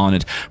written on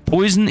it.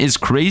 Poison is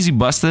crazy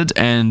busted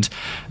and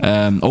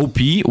OP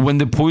when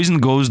the poison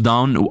goes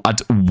down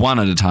at 1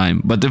 at a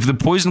time. But if the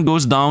poison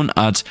goes down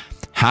at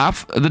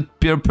half the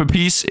per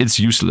piece, it's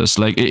useless.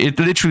 Like, it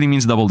literally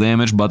means double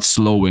damage, but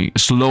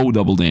slow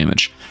double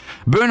damage.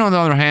 Burn, on the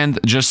other hand,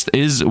 just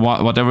is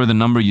whatever the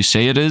number you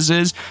say it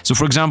is. So,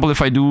 for example,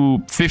 if I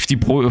do 50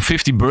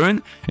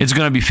 burn, it's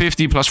gonna be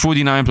 50 plus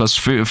 49 plus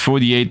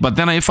 48. But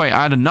then if I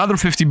add another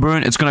 50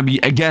 burn, it's gonna be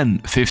again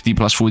 50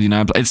 plus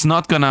 49. It's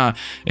not gonna...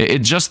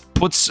 It just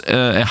puts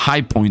a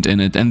high point in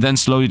it and then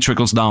slowly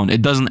trickles down.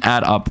 It doesn't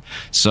add up.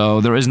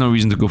 So there is no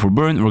reason to go for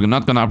burn. We're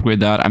not gonna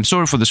upgrade that. I'm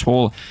sorry for this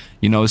whole,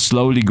 you know,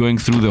 slowly going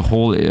through the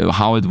whole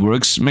how it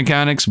works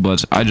mechanics, but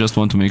I just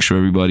want to make sure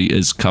everybody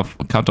is caught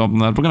up on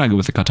that. We're gonna go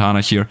with the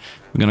katana here.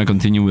 We're gonna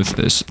continue with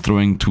this,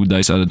 throwing 2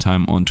 dice at a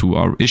time onto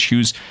our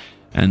issues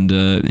and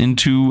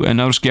into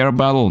another Xieroeh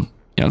battle.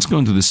 Yeah, let's go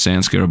into the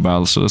sand Xieroeh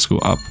battle. So let's go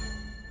up.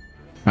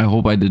 I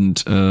hope I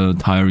didn't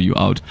tire you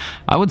out.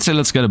 I would say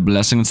let's get a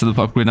blessing instead of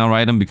upgrade our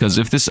item, because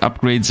if this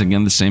upgrades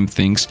again the same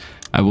things,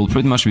 I will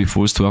pretty much be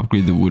forced to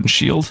upgrade the wooden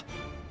shield.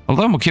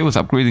 Although I'm okay with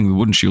upgrading the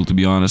wooden shield, to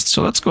be honest.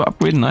 So let's go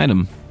upgrade an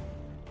item.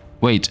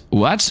 Wait,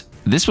 what?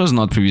 This was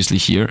not previously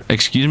here.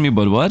 Excuse me,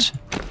 but what?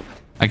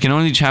 I can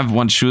only have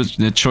one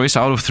choice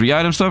out of 3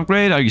 items to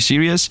upgrade? Are you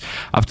serious?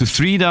 Up to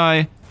 3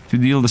 die to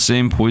deal the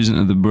same poison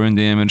and the burn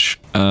damage,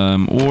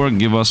 or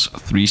give us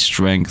 3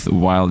 strength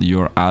while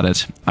you're at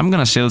it. I'm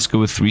gonna say let's go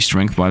with 3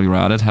 strength while you're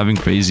at it. Having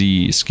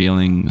crazy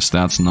scaling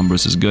stats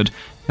numbers is good.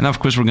 And of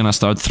course we're gonna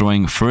start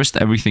throwing first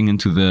everything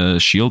into the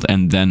shield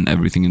and then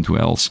everything into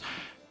else.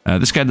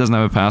 This guy doesn't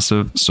have a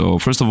passive, so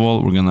first of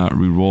all we're gonna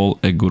reroll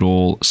a good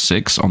old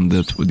 6 on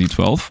the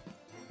d12.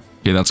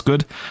 Okay, that's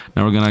good.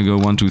 Now we're gonna go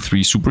 1, 2,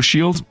 3 super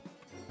shield.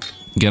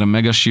 Get a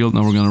mega shield.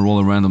 Now we're gonna roll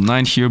a random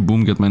 9 here.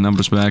 Boom, get my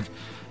numbers back.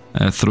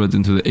 Throw it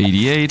into the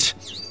 88.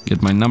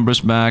 Get my numbers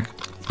back.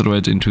 Throw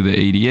it into the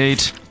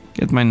 88.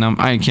 Get my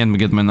I can't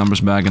get my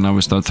numbers back, and now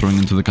we start throwing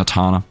into the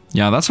katana.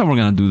 Yeah, that's how we're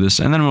gonna do this.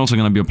 And then we're also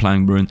gonna be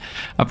applying burn.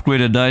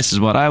 Upgraded dice is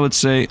what I would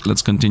say.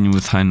 Let's continue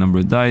with high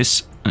numbered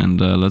dice.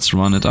 And let's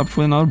run it up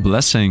for another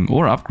blessing.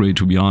 Or upgrade,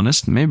 to be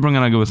honest. Maybe we're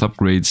gonna go with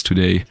upgrades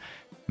today.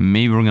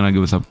 Maybe we're gonna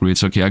go with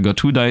upgrades. Okay, I got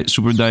 2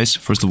 super dice.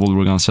 First of all,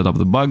 we're gonna set up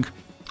the bug.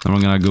 Then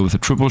we're gonna go with a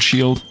triple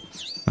shield.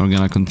 Then we're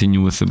gonna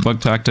continue with the bug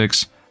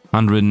tactics.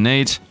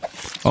 108.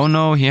 Oh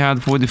no, he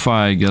had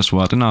 45. Guess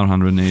what? Another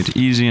 108.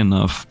 Easy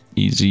enough.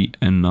 Easy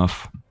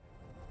enough.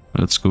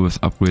 Let's go with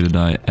upgraded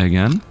die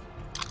again.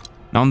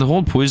 Now, on the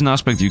whole poison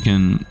aspect, you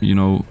can, you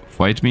know,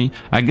 fight me.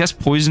 I guess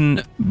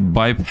poison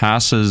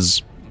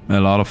bypasses a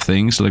lot of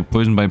things. Like,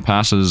 poison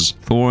bypasses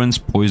thorns,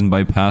 poison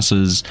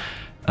bypasses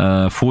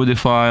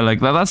fortify. Like,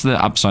 that's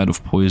the upside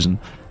of poison.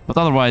 But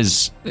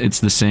otherwise, it's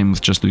the same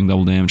with just doing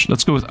double damage.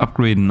 Let's go with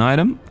upgrade an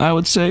item, I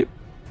would say.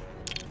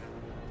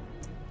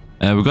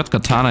 We got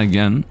katana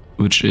again,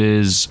 which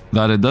is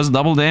that it does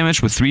double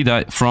damage with 3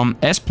 dice. From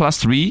S plus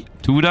 3,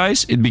 2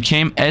 dice, it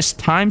became S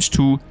times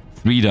 2,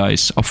 3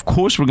 dice. Of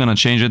course we're gonna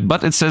change it,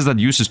 but it says that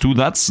uses 2.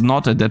 That's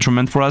not a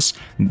detriment for us.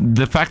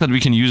 The fact that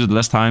we can use it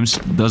less times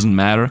doesn't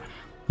matter.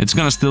 It's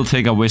gonna still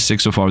take away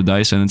 6 of our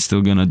dice, and it's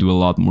still gonna do a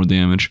lot more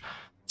damage.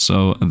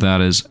 So that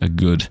is a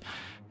good.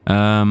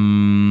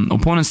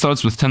 Opponent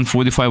starts with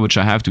 1045, which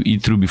I have to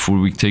eat through before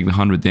we take the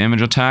 100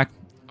 damage attack.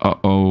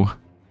 Uh-oh.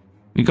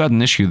 We got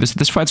an issue.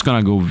 This fight's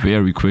gonna go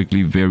very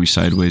quickly, very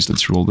sideways.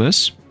 Let's roll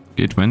this.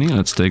 Okay, 20.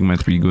 Let's take my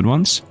 3 good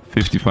ones.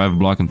 55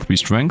 block and 3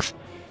 strength.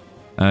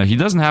 He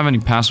doesn't have any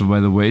passive,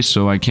 by the way,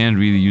 so I can't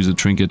really use a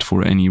trinket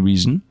for any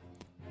reason.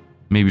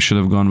 Maybe should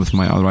have gone with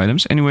my other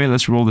items. Anyway,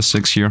 let's roll the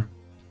 6 here.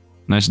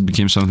 Nice, it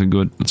became something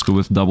good. Let's go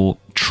with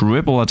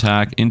triple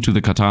attack into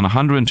the katana.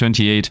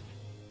 128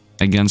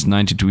 against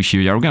 92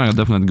 here. Yeah, we're gonna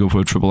definitely go for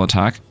a triple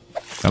attack.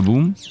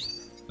 Kaboom.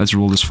 Let's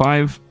roll this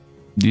 5.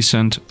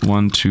 Decent.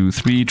 1, 2,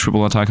 3.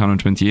 Triple attack,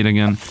 128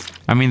 again.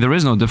 I mean, there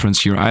is no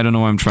difference here. I don't know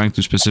why I'm trying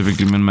to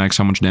specifically min-max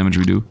how much damage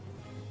we do.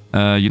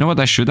 You know what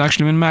I should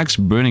actually min-max?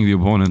 Burning the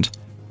opponent.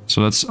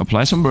 So let's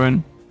apply some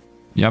burn.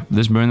 Yep,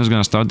 this burn is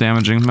gonna start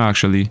damaging him,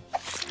 actually.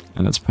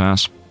 And let's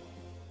pass.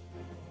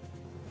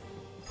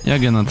 Yeah,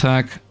 get an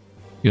attack.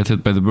 Get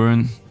hit by the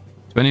burn.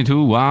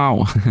 22,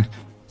 wow.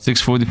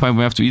 645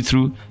 we have to eat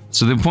through.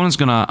 So the opponent's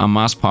gonna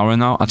amass power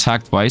now.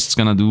 Attack twice. It's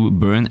gonna do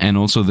burn and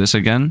also this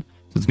again.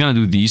 So it's gonna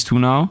do these 2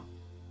 now.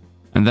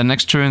 And then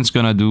next turn it's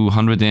gonna do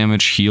 100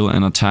 damage, heal,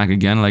 and attack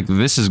again. Like,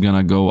 this is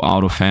gonna go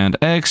out of hand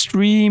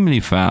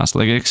extremely fast.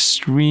 Like,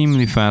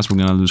 extremely fast. We're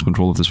gonna lose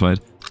control of this fight.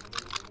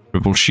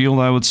 Triple shield,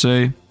 I would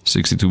say.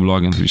 62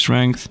 block and 3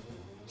 strength.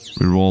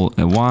 We roll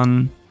a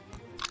 1.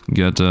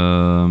 Get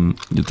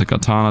the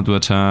katana to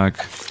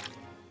attack.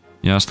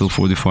 Yeah, still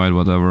fortified,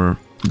 whatever.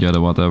 Get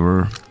a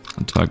whatever.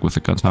 Attack with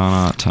the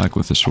katana, attack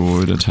with the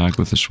sword, attack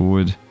with the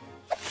sword.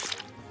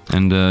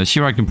 And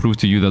here I can prove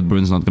to you that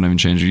burn's not gonna even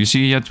change. You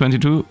see he had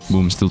 22?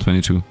 Boom, still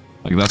 22.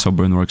 Like, that's how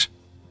burn works.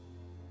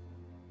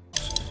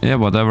 Yeah,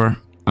 whatever.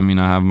 I mean,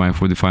 I have my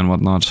fortify and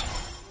whatnot.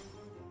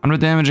 100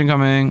 damage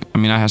incoming. I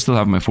mean, I still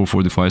have my full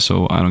fortify,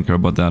 so I don't care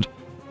about that.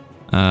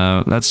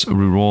 Let's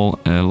reroll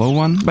a low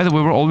one. By the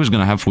way, we're always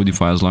gonna have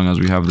fortify as long as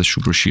we have the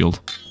super shield.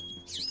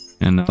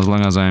 And as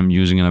long as I am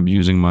using and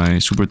abusing my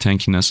super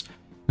tankiness.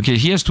 Okay,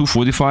 he has 2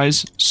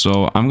 fortifies,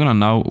 so I'm gonna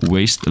now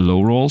waste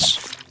low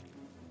rolls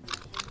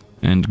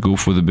and go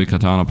for the big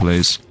katana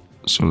plays.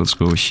 So let's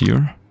go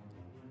here.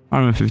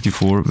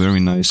 154, very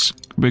nice.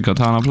 Big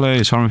katana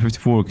plays,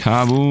 154,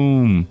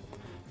 kaboom!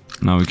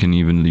 Now we can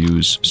even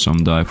use some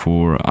die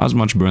for as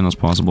much burn as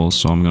possible,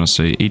 so I'm gonna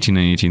say 18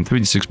 and 18,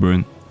 36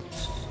 burn.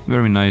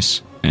 Very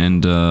nice.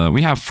 And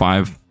we have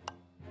 5.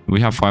 We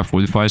have 5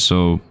 fortifies,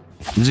 so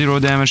 0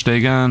 damage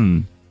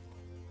taken.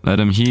 Let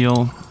him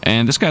heal.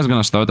 And this guy's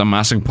gonna start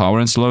amassing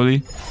power in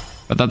slowly.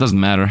 But that doesn't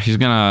matter. He's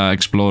gonna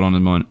explode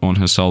on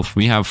himself.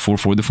 We have 4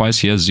 fortifies.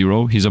 He has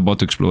 0. He's about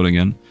to explode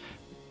again.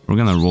 We're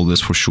gonna roll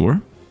this for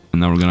sure. And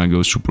now we're gonna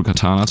go super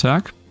katana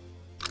attack.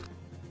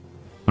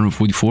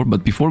 144.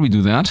 But before we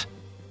do that,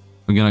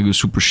 we're gonna go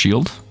super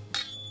shield.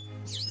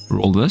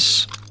 Roll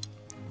this.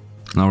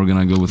 Now we're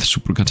gonna go with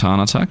super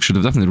katana attack. Should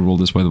have definitely rolled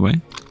this, by the way.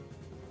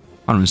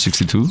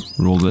 162.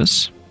 Roll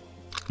this.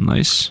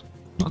 Nice.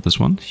 Not this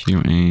one. Here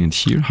and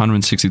here.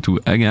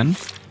 162 again.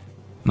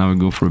 Now we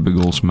go for a big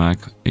ol' smack.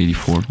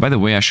 84. By the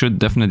way, I should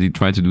definitely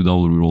try to do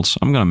double rerolls.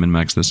 I'm gonna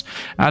min-max this.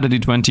 Add a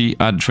d20,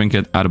 add a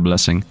trinket, add a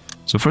blessing.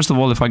 So first of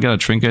all, if I get a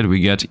trinket, we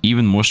get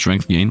even more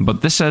strength gain.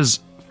 But this says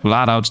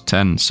flat out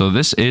 10. So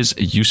this is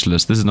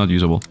useless. This is not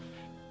usable.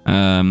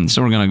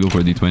 So we're gonna go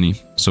for a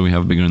d20. So we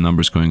have bigger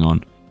numbers going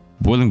on.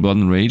 Boiling Blood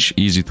and Rage.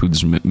 Easy to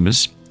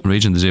dismiss.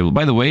 Rage and disable.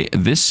 By the way,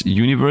 this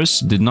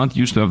universe did not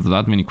used to have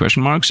that many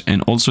question marks,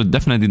 and also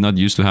definitely did not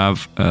used to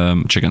have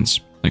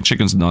chickens. Like,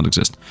 chickens did not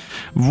exist.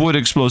 Void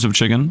Explosive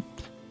Chicken.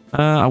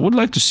 I would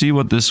like to see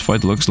what this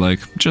fight looks like,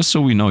 just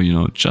so we know, you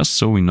know, just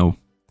so we know.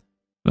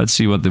 Let's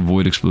see what the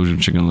Void Explosive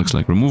Chicken looks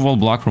like. Remove all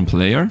block from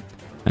player,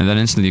 and then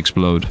instantly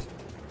explode.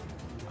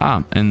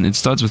 Ah, and it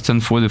starts with 10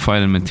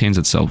 fortified and maintains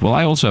itself. Well,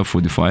 I also have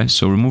 45,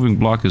 so removing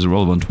block is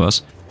irrelevant to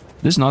us.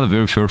 This is not a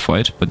very fair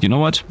fight, but you know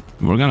what?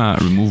 We're gonna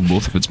remove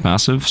both of its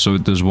passive, so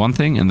it does one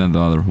thing and then the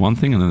other. One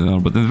thing and then the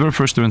other. But the very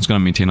first turn it's gonna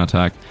maintain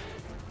attack.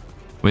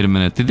 Wait a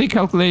minute. Did they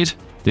calculate?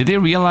 Did they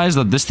realize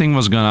that this thing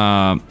was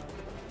gonna...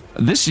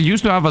 This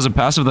used to have as a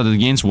passive that it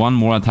gains 1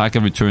 more attack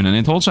every turn, and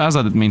it also has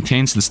that it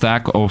maintains the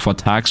stack of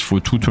attacks for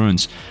 2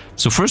 turns.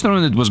 So first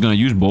turn it was gonna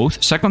use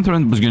both, second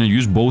turn it was gonna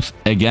use both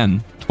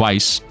again,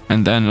 twice,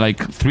 and then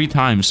like 3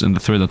 times in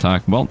the third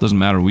attack. Well, doesn't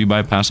matter, we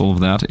bypass all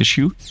of that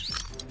issue.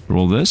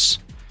 Roll this.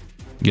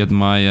 Get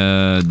my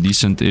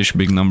decent-ish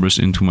big numbers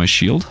into my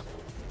shield.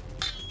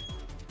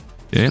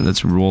 Okay,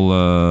 let's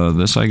roll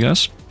this, I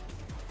guess.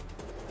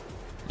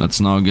 Let's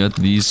now get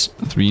these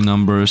 3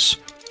 numbers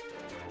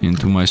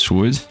into my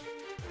sword.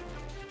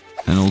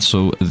 And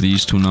also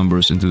these 2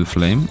 numbers into the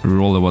flame.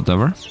 Reroll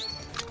whatever.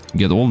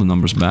 Get all the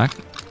numbers back.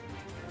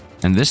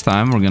 And this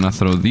time we're gonna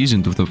throw these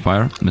into the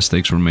fire.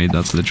 Mistakes were made,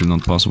 that's literally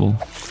not possible.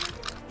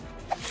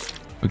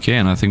 Okay,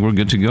 and I think we're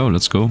good to go.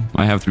 Let's go.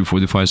 I have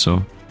 345,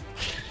 so...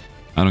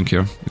 I don't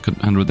care. I could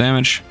 100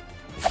 damage.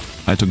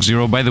 I took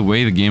 0. By the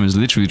way, the game is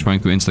literally trying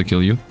to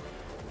insta-kill you.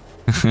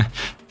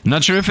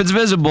 Not sure if it's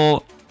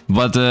visible,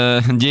 but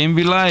game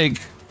be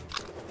like.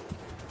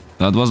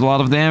 That was a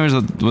lot of damage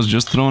that was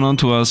just thrown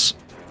onto us.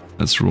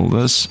 Let's roll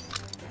this.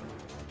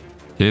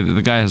 Okay,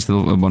 the guy has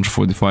still a bunch of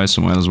 45,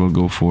 so might as well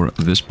go for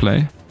this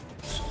play.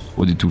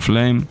 42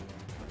 flame.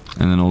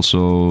 And then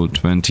also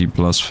 20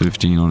 plus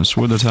 15 on a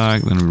sword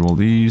attack. Then we roll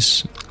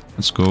these.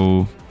 Let's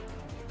go.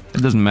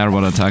 It doesn't matter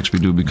what attacks we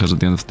do, because at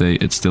the end of the day,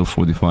 it's still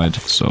fortified.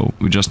 So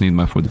we just need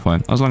my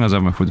 45. As long as I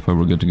have my 45,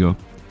 we're good to go.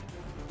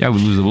 Yeah, we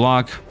lose the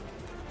block.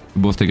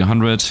 We both take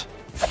 100.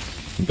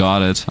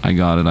 Got it. I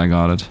got it. I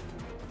got it.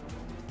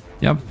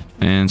 Yep.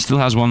 And still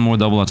has 1 more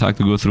double attack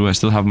to go through. I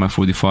still have my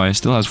 45.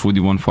 Still has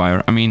 41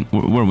 fire. I mean,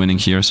 we're winning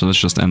here, so let's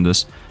just end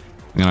this.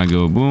 We're gonna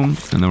go boom.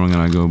 And then we're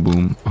gonna go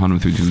boom.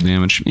 132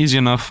 damage. Easy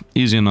enough.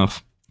 Easy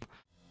enough.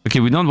 Okay,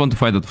 we don't want to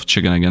fight that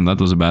chicken again. That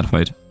was a bad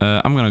fight.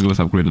 I'm gonna go with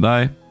upgraded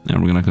die. And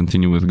we're gonna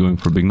continue with going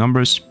for big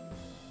numbers.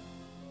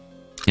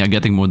 Yeah,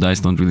 getting more dice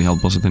don't really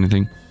help us with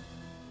anything.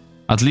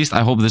 At least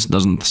I hope this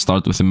doesn't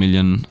start with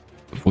 1,000,000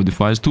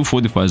 45s. 2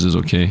 45s is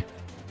okay.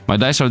 My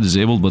dice are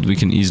disabled, but we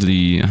can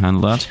easily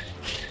handle that.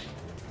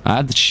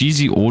 Add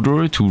cheesy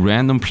order to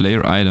random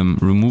player item.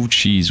 Remove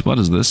cheese. What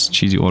is this?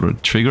 Cheesy order.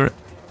 Trigger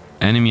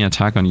enemy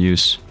attack on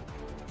use.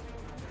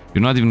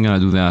 You're not even gonna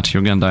do that.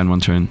 You're gonna die in 1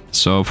 turn.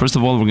 So first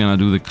of all, we're gonna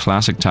do the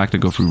classic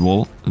tactic of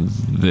reroll.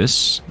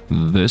 This.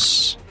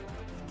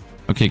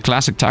 Okay,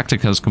 classic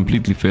tactic has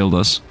completely failed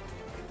us.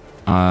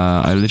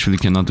 I literally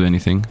cannot do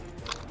anything.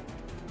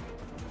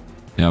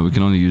 Yeah, we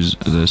can only use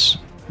this.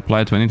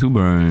 Apply 22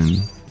 burn.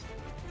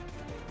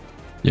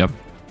 Yep.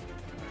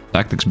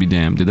 Tactics be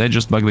damned. Did I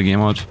just bug the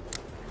game out?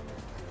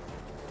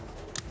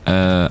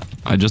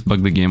 I just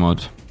bugged the game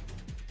out.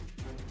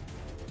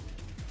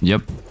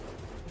 Yep.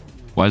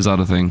 Why is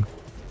that a thing?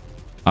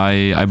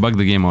 I bugged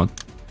the game out.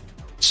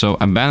 So,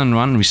 abandon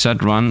run,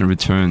 reset run,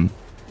 return.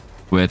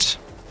 Quit.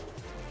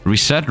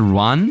 Reset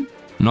run?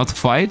 Not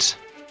fight?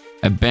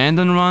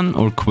 Abandon run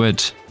or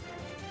quit?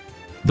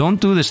 Don't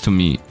do this to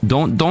me.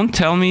 Don't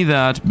tell me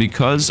that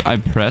because I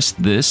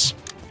pressed this.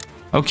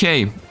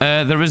 Okay,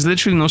 there is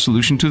literally no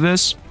solution to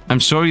this. I'm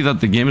sorry that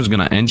the game is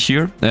gonna end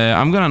here.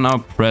 I'm gonna now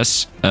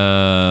press...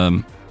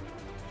 I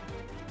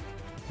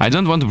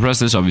don't want to press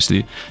this,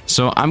 obviously.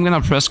 So I'm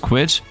gonna press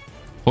quit,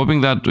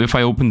 hoping that if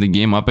I open the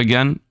game up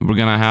again, we're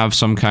gonna have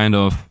some kind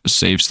of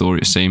save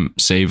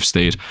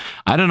state.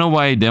 I don't know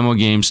why demo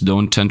games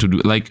don't tend to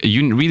do... Like,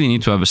 you really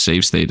need to have a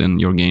save state in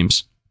your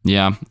games.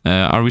 Yeah,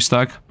 are we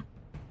stuck?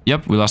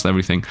 Yep, we lost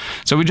everything.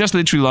 So we just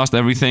literally lost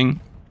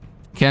everything.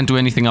 Can't do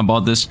anything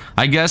about this.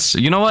 I guess,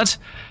 you know what?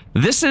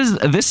 This is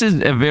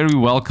a very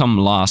welcome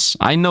loss.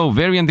 I know,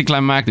 very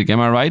anticlimactic, am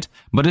I right?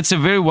 But it's a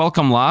very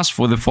welcome loss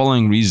for the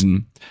following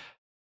reason.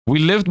 We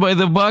lived by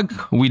the bug,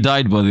 we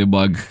died by the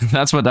bug.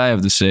 That's what I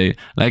have to say.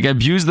 Like, I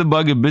abused the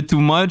bug a bit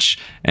too much,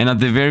 and at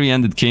the very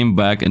end it came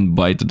back and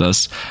bited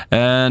us.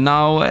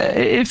 Now,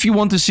 if you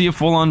want to see a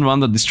full-on run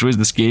that destroys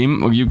this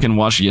game, you can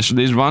watch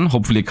yesterday's run.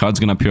 Hopefully a card's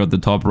gonna appear at the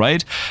top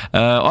right.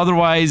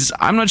 Otherwise,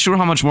 I'm not sure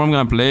how much more I'm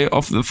gonna play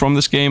from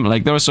this game.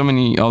 Like, there are so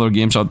many other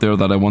games out there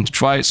that I want to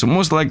try, so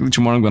most likely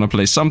tomorrow I'm gonna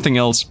play something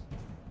else,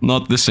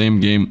 not the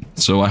same game.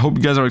 So I hope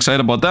you guys are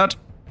excited about that.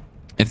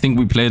 I think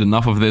we played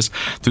enough of this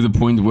to the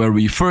point where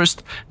we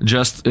first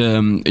just,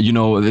 you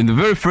know, in the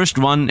very first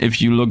run, if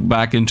you look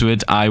back into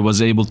it, I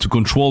was able to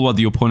control what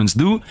the opponents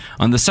do.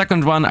 On the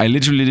second run, I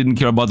literally didn't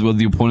care about what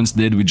the opponents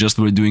did. We just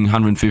were doing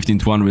 115,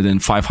 200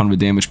 and 500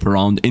 damage per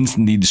round,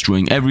 instantly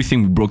destroying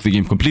everything. We broke the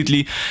game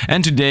completely.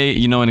 And today,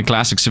 you know, in a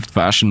classic Sifd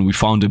fashion, we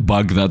found a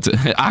bug that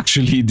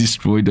actually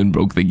destroyed and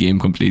broke the game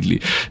completely.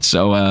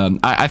 So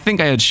I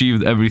think I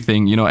achieved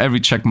everything, you know,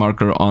 every check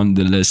marker on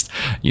the list.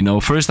 You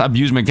know, first,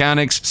 abuse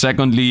mechanics.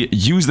 Secondly,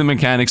 use the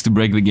mechanics to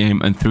break the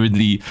game, and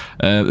thirdly,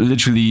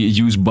 literally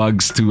use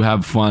bugs to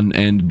have fun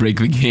and break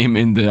the game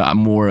in the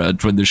more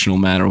traditional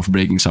manner of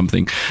breaking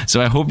something.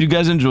 So I hope you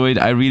guys enjoyed.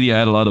 I really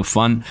had a lot of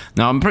fun.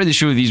 Now I'm pretty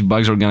sure these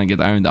bugs are gonna get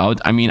ironed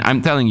out. I mean,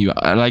 I'm telling you,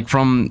 like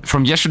from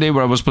yesterday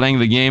where I was playing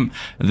the game,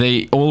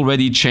 they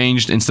already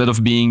changed. Instead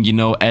of being, you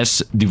know,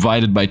 S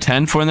divided by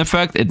 10 for an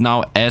effect, it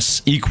now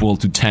S equal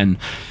to 10.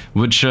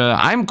 Which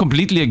I'm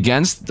completely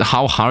against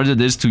how hard it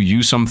is to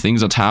use some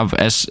things that have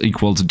S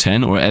equal to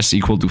 10 or S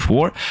equal to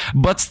 4.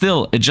 But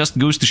still, it just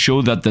goes to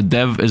show that the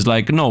dev is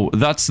like, no,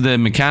 that's the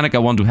mechanic I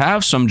want to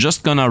have, so I'm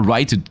just gonna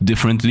write it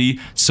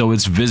differently so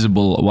it's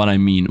visible what I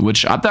mean.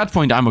 Which at that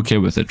point, I'm okay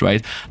with it,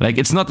 right? Like,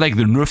 it's not like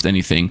they nerfed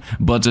anything,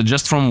 but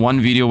just from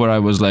one video where I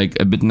was like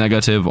a bit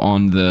negative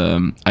on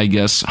the, I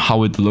guess,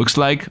 how it looks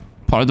like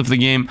part of the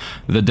game,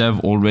 the dev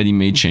already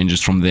made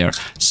changes from there.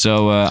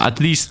 So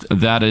at least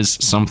that is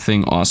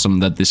something awesome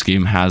that this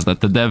game has, that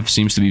the dev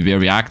seems to be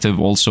very active.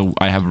 Also,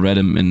 I have read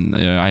him in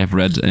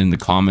the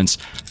comments,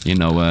 you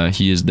know,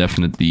 he is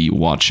definitely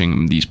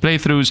watching these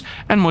playthroughs,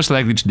 and most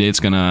likely today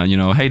it's gonna, you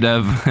know, hey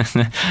dev,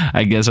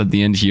 I guess at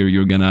the end here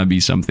you're gonna be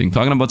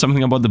talking about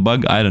something about the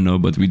bug. I don't know,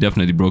 but we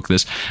definitely broke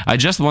this. I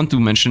just want to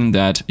mention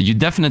that you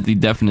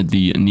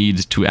definitely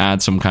need to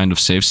add some kind of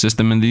save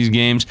system in these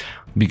games,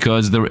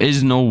 because there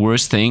is no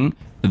worse thing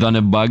than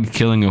a bug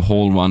killing a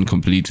whole run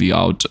completely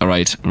out,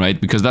 right?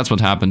 Because that's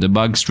what happened. The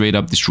bug straight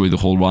up destroyed the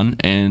whole run,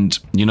 and,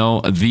 you know,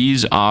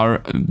 these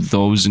are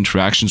those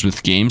interactions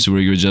with games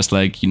where you're just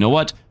like, you know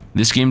what?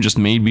 This game just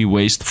made me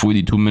waste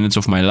 42 minutes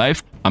of my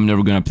life. I'm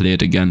never gonna play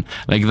it again.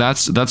 Like,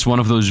 that's one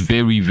of those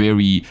very,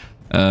 very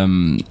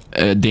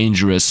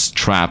dangerous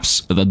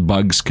traps that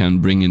bugs can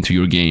bring into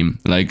your game,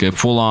 like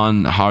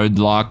full-on hard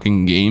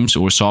locking games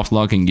or soft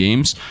locking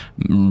games,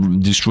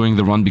 destroying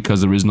the run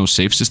because there is no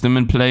save system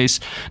in place.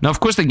 Now,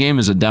 of course, the game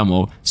is a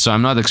demo, so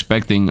I'm not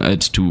expecting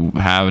it to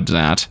have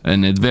that,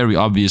 and it's very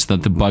obvious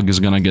that the bug is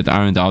gonna get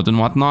ironed out and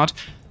whatnot.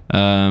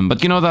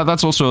 But you know,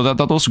 that also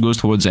goes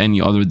towards any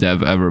other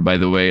dev ever, by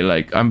the way.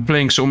 Like, I'm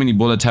playing so many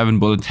bullet heaven,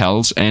 bullet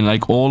hells, and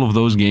like all of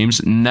those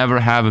games never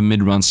have a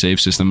mid-run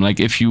save system. Like,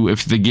 if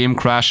the game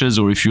crashes,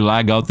 or if you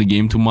lag out the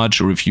game too much,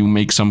 or if you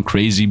make some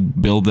crazy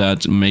build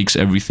that makes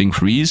everything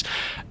freeze,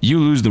 you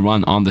lose the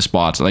run on the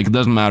spot. Like, it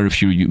doesn't matter if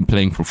you're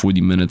playing for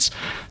 40 minutes.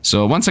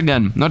 So once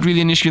again, not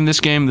really an issue in this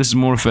game. This is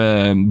more of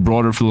a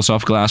broader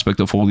philosophical aspect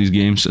of all these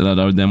games that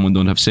are demo and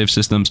don't have save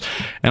systems.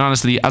 And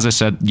honestly, as I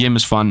said, game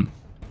is fun.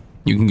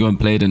 You can go and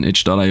play it in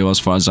itch.io as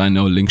far as I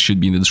know. Link should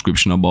be in the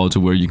description about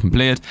where you can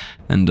play it.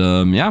 And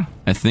yeah,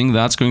 I think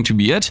that's going to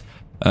be it.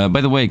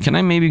 By the way, can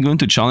I maybe go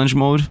into challenge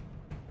mode?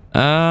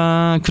 Could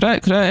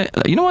I,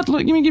 you know what?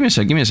 Look, give me a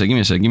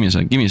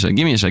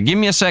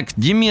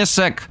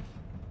sec.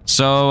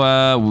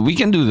 So, we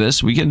can do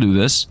this. What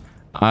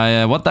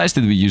dice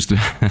did we use to...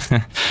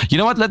 You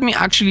know what? Let me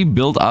actually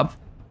build up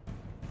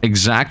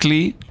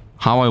exactly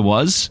how I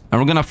was.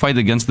 And we're gonna fight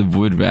against the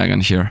Void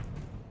Dragon here.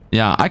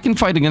 Yeah, I can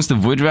fight against the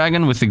Void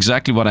Dragon with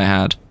exactly what I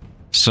had.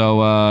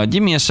 So,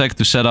 give me a sec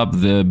to set up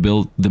the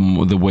build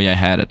the way I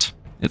had it.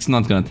 It's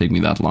not gonna take me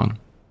that long.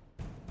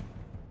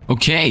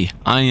 Okay,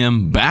 I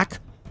am back.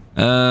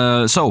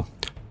 So,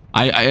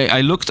 I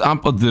looked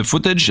up at the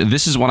footage.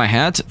 This is what I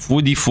had.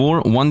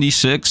 44,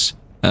 1d6.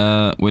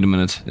 Wait a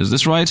minute. Is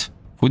this right?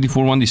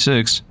 44,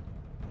 1d6.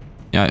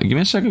 Yeah, give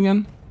me a sec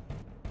again.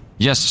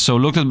 Yes, so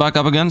looked it back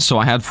up again. So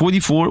I had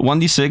 44,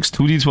 1d6,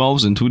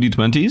 2d12s, and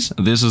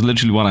 2d20s. This is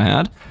literally what I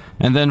had.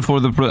 And then for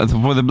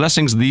the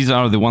blessings, these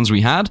are the ones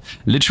we had.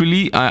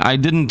 Literally, I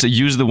didn't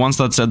use the ones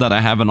that said that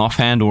I have an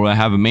offhand or I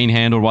have a main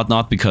hand or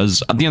whatnot,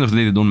 because at the end of the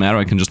day, they don't matter.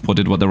 I can just put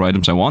it whatever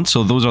items I want.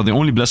 So those are the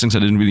only blessings I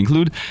didn't really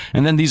include.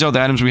 And then these are the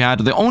items we had.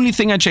 The only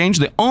thing I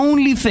changed, the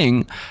only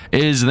thing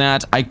is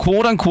that I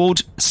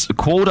quote-unquote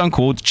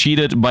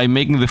cheated by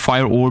making the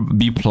fire orb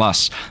be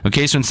plus.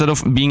 Okay, so instead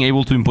of being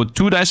able to input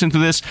 2 dice into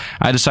this,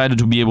 I decided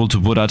to be able to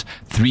put out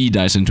 3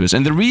 dice into this.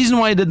 And the reason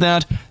why I did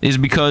that is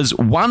because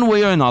one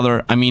way or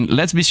another, I mean,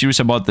 let's be serious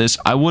about this,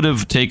 I would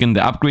have taken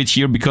the upgrade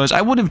here, because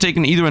I would have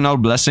taken either another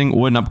blessing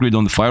or an upgrade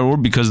on the fire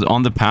orb, because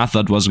on the path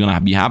that was gonna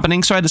be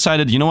happening. So I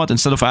decided, you know what,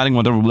 instead of adding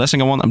whatever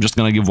blessing I want, I'm just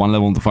gonna give 1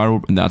 level on the fire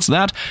orb, and that's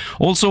that.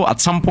 Also, at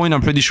some point,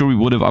 I'm pretty sure we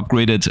would have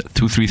upgraded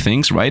 2-3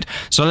 things, right?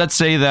 So let's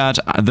say that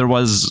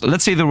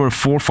let's say there were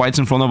 4 fights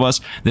in front of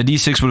us, the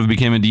D6 would have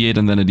become a D8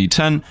 and then a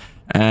D10.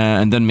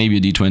 And then maybe a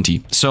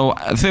D20. So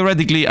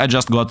theoretically, I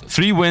just got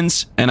 3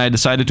 wins, and I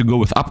decided to go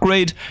with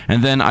upgrade.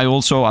 And then I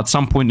also, at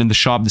some point in the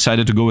shop,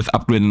 decided to go with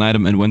upgrade an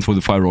item and went for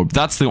the fire orb.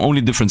 That's the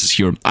only differences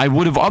here. I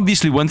would have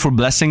obviously went for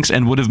blessings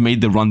and would have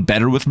made the run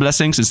better with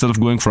blessings instead of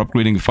going for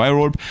upgrading the fire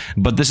orb.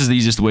 But this is the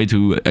easiest way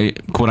to,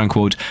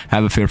 quote-unquote,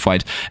 have a fair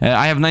fight.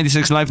 I have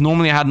 96 life.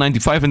 Normally, I had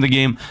 95 in the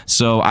game,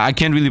 so I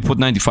can't really put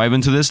 95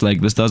 into this.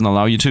 Like, this doesn't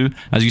allow you to.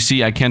 As you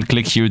see, I can't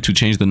click here to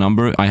change the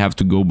number. I have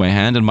to go by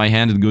hand, and by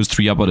hand, it goes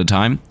 3 up at a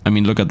time. I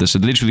mean, look at this.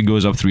 It literally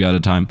goes up 3 at a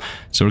time.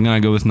 So we're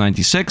gonna go with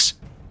 96.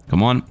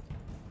 Come on.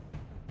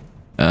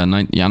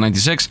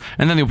 96.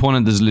 And then the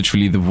opponent is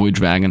literally the Void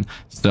Dragon.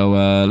 So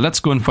let's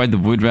go and fight the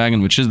Void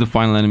Dragon, which is the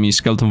final enemy.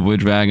 Skeleton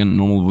Void Dragon,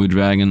 normal Void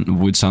Dragon,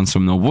 Void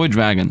Sandstorm, no Void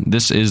Dragon.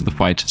 This is the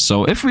fight.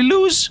 So if we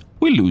lose,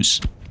 we lose.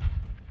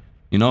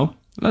 You know?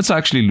 Let's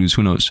actually lose.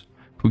 Who knows?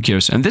 Who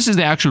cares? And this is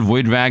the actual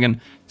Void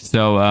Dragon.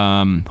 So,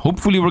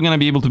 hopefully we're gonna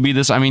be able to beat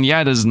this. I mean,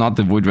 yeah, this is not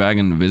the Void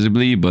Dragon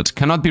visibly, but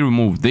cannot be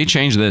removed. They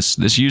changed this.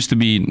 This used to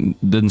be,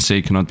 didn't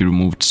say cannot be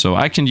removed. So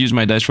I can use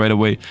my dice right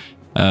away.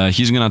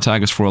 He's gonna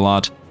attack us for a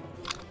lot.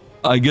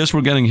 I guess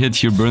we're getting hit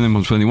here. Burn him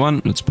on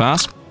 21. Let's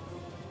pass.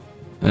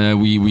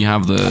 We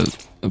have the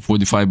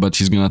 45, but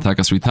he's gonna attack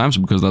us 3 times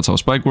because that's how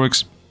Spike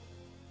works.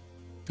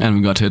 And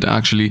we got hit,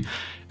 actually.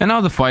 And now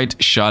the fight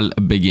shall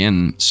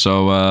begin.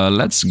 So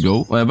let's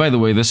go. By the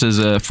way, this is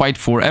a fight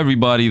for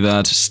everybody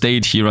that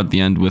stayed here at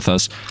the end with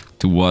us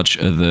to watch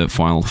the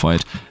final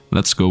fight.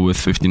 Let's go with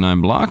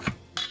 59 block.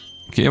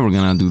 Okay, we're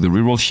gonna do the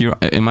reroll here.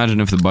 Imagine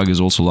if the bug is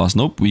also lost.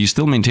 Nope, we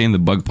still maintain the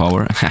bug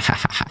power.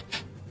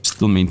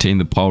 Still maintain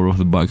the power of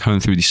the bug.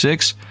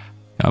 136.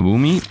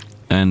 Kaboomy.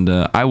 And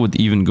I would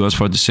even go as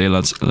far to say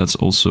let's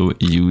also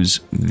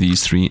use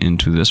these 3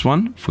 into this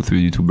one for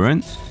 3d2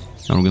 burn.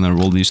 And we're gonna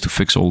roll these to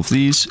fix all of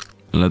these.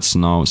 Let's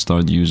now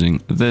start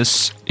using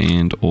this,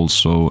 and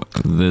also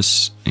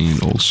this,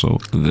 and also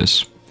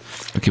this.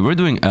 Okay, we're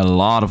doing a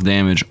lot of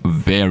damage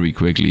very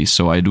quickly,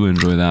 so I do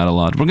enjoy that a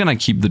lot. We're gonna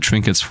keep the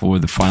trinkets for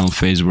the final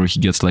phase where he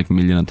gets like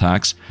 1,000,000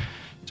 attacks.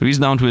 So he's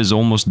down to his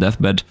almost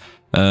deathbed.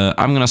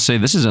 I'm gonna say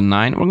this is a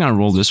 9. We're gonna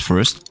roll this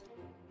first.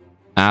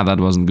 Ah,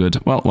 that wasn't good.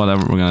 Well,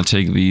 whatever. We're gonna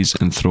take these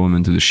and throw them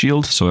into the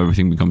shield, so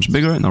everything becomes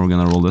bigger. Now we're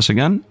gonna roll this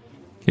again.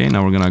 Okay,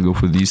 now we're gonna go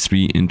for these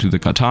 3 into the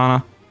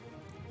katana.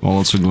 While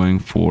also going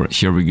for,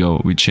 here we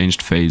go, we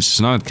changed phase.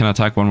 So now it can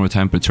attack 1 more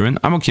time per turn.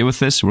 I'm okay with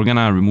this. We're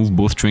gonna remove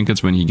both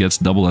trinkets when he gets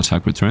double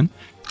attack per turn.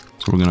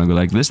 So we're gonna go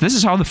like this. This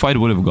is how the fight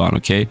would have gone,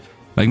 okay?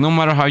 Like, no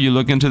matter how you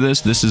look into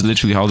this, this is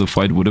literally how the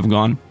fight would have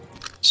gone.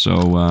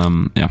 So,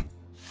 yeah.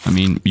 I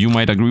mean, you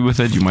might agree with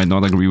it, you might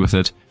not agree with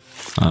it.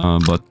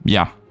 But,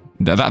 yeah.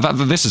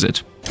 This is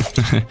it.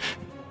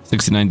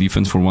 69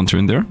 defense for 1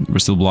 turn there. We're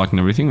still blocking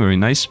everything, very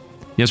nice.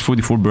 He has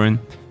 44 burn.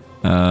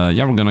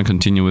 Yeah, we're gonna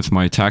continue with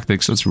my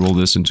tactics. Let's roll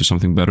this into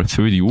something better.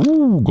 30.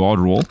 Ooh, God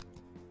roll.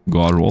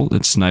 God roll.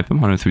 Let's snipe him.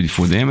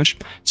 134 damage.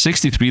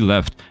 63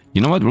 left.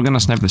 You know what? We're gonna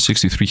snipe the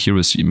 63 here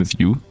with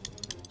you.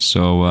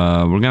 So,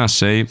 we're gonna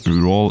say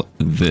roll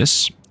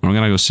this. We're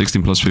gonna go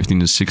 16 plus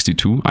 15 is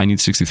 62. I need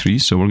 63.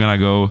 So we're gonna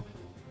go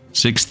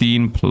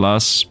 16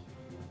 plus,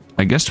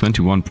 I guess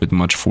 21 pretty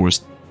much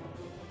forced.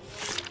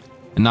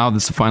 And now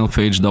this is the final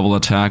phase, double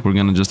attack. We're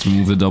gonna just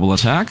remove the double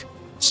attack.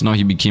 So now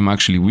he became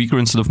actually weaker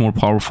instead of more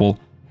powerful.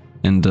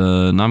 And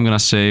now I'm gonna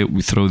say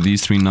we throw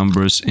these 3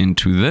 numbers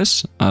into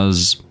this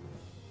as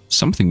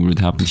something weird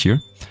happened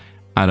here.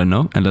 I don't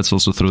know. And let's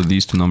also throw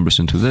these 2 numbers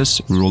into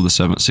this. We roll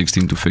the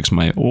 16 to fix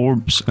my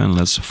orbs. And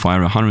let's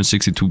fire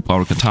 162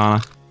 power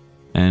katana.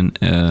 And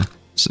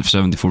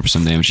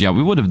 74% damage. Yeah,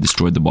 we would have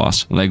destroyed the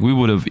boss. Like, we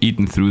would have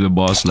eaten through the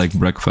boss like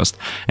breakfast.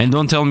 And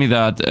don't tell me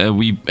that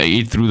we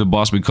ate through the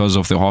boss because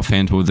of the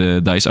offhand or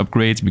the dice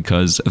upgrades,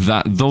 because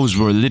those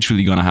were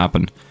literally gonna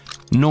happen.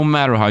 No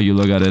matter how you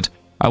look at it,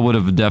 I would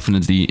have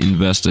definitely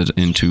invested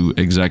into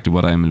exactly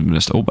what I am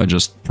invested. Oh, I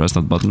just pressed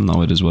that button.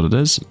 Now it is what it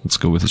is. Let's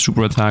go with a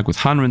super attack with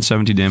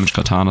 170 damage,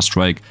 katana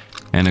strike,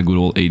 and a good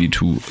old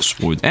 82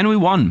 sword. And we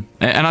won.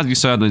 And as you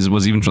said, it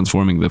was even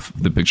transforming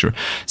the picture.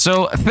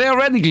 So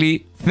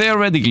theoretically,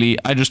 theoretically,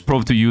 I just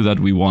proved to you that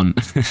we won.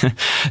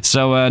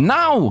 So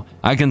now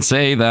I can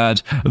say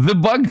that the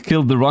bug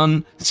killed the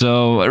run.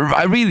 So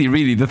I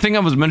really, the thing I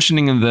was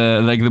mentioning in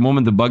the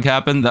moment the bug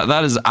happened,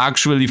 that is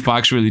actually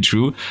factually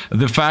true.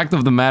 The fact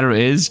of the matter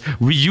is,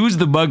 we used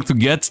the bug to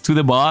get to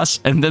the boss,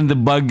 and then the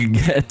bug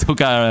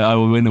took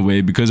our win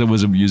away because I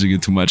was abusing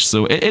it too much.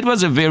 So it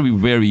was a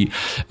very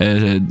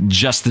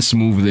justice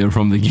move there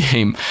from the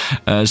game.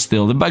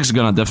 Still, the bug's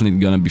definitely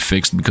gonna be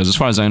fixed, because as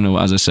far as I know,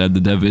 as I said,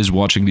 the dev is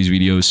watching these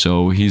videos,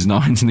 so he's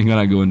now instantly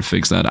gonna go and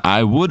fix that,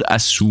 I would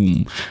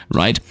assume,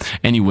 right?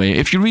 Anyway,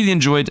 if you really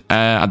enjoyed,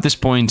 at this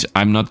point,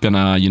 I'm not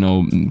gonna, you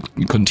know,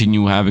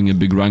 continue having a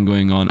big run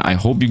going on. I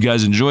hope you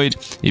guys enjoyed.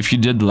 If you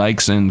did,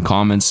 likes and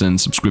comments and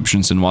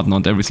subscriptions and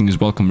whatnot, everything is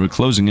welcome. We're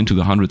closing into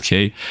the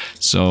 100k.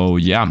 So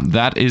yeah,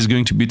 that is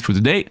going to be it for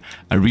today.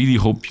 I really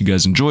hope you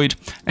guys enjoyed,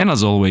 and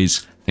as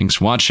always, thanks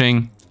for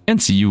watching,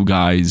 and see you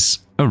guys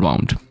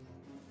around.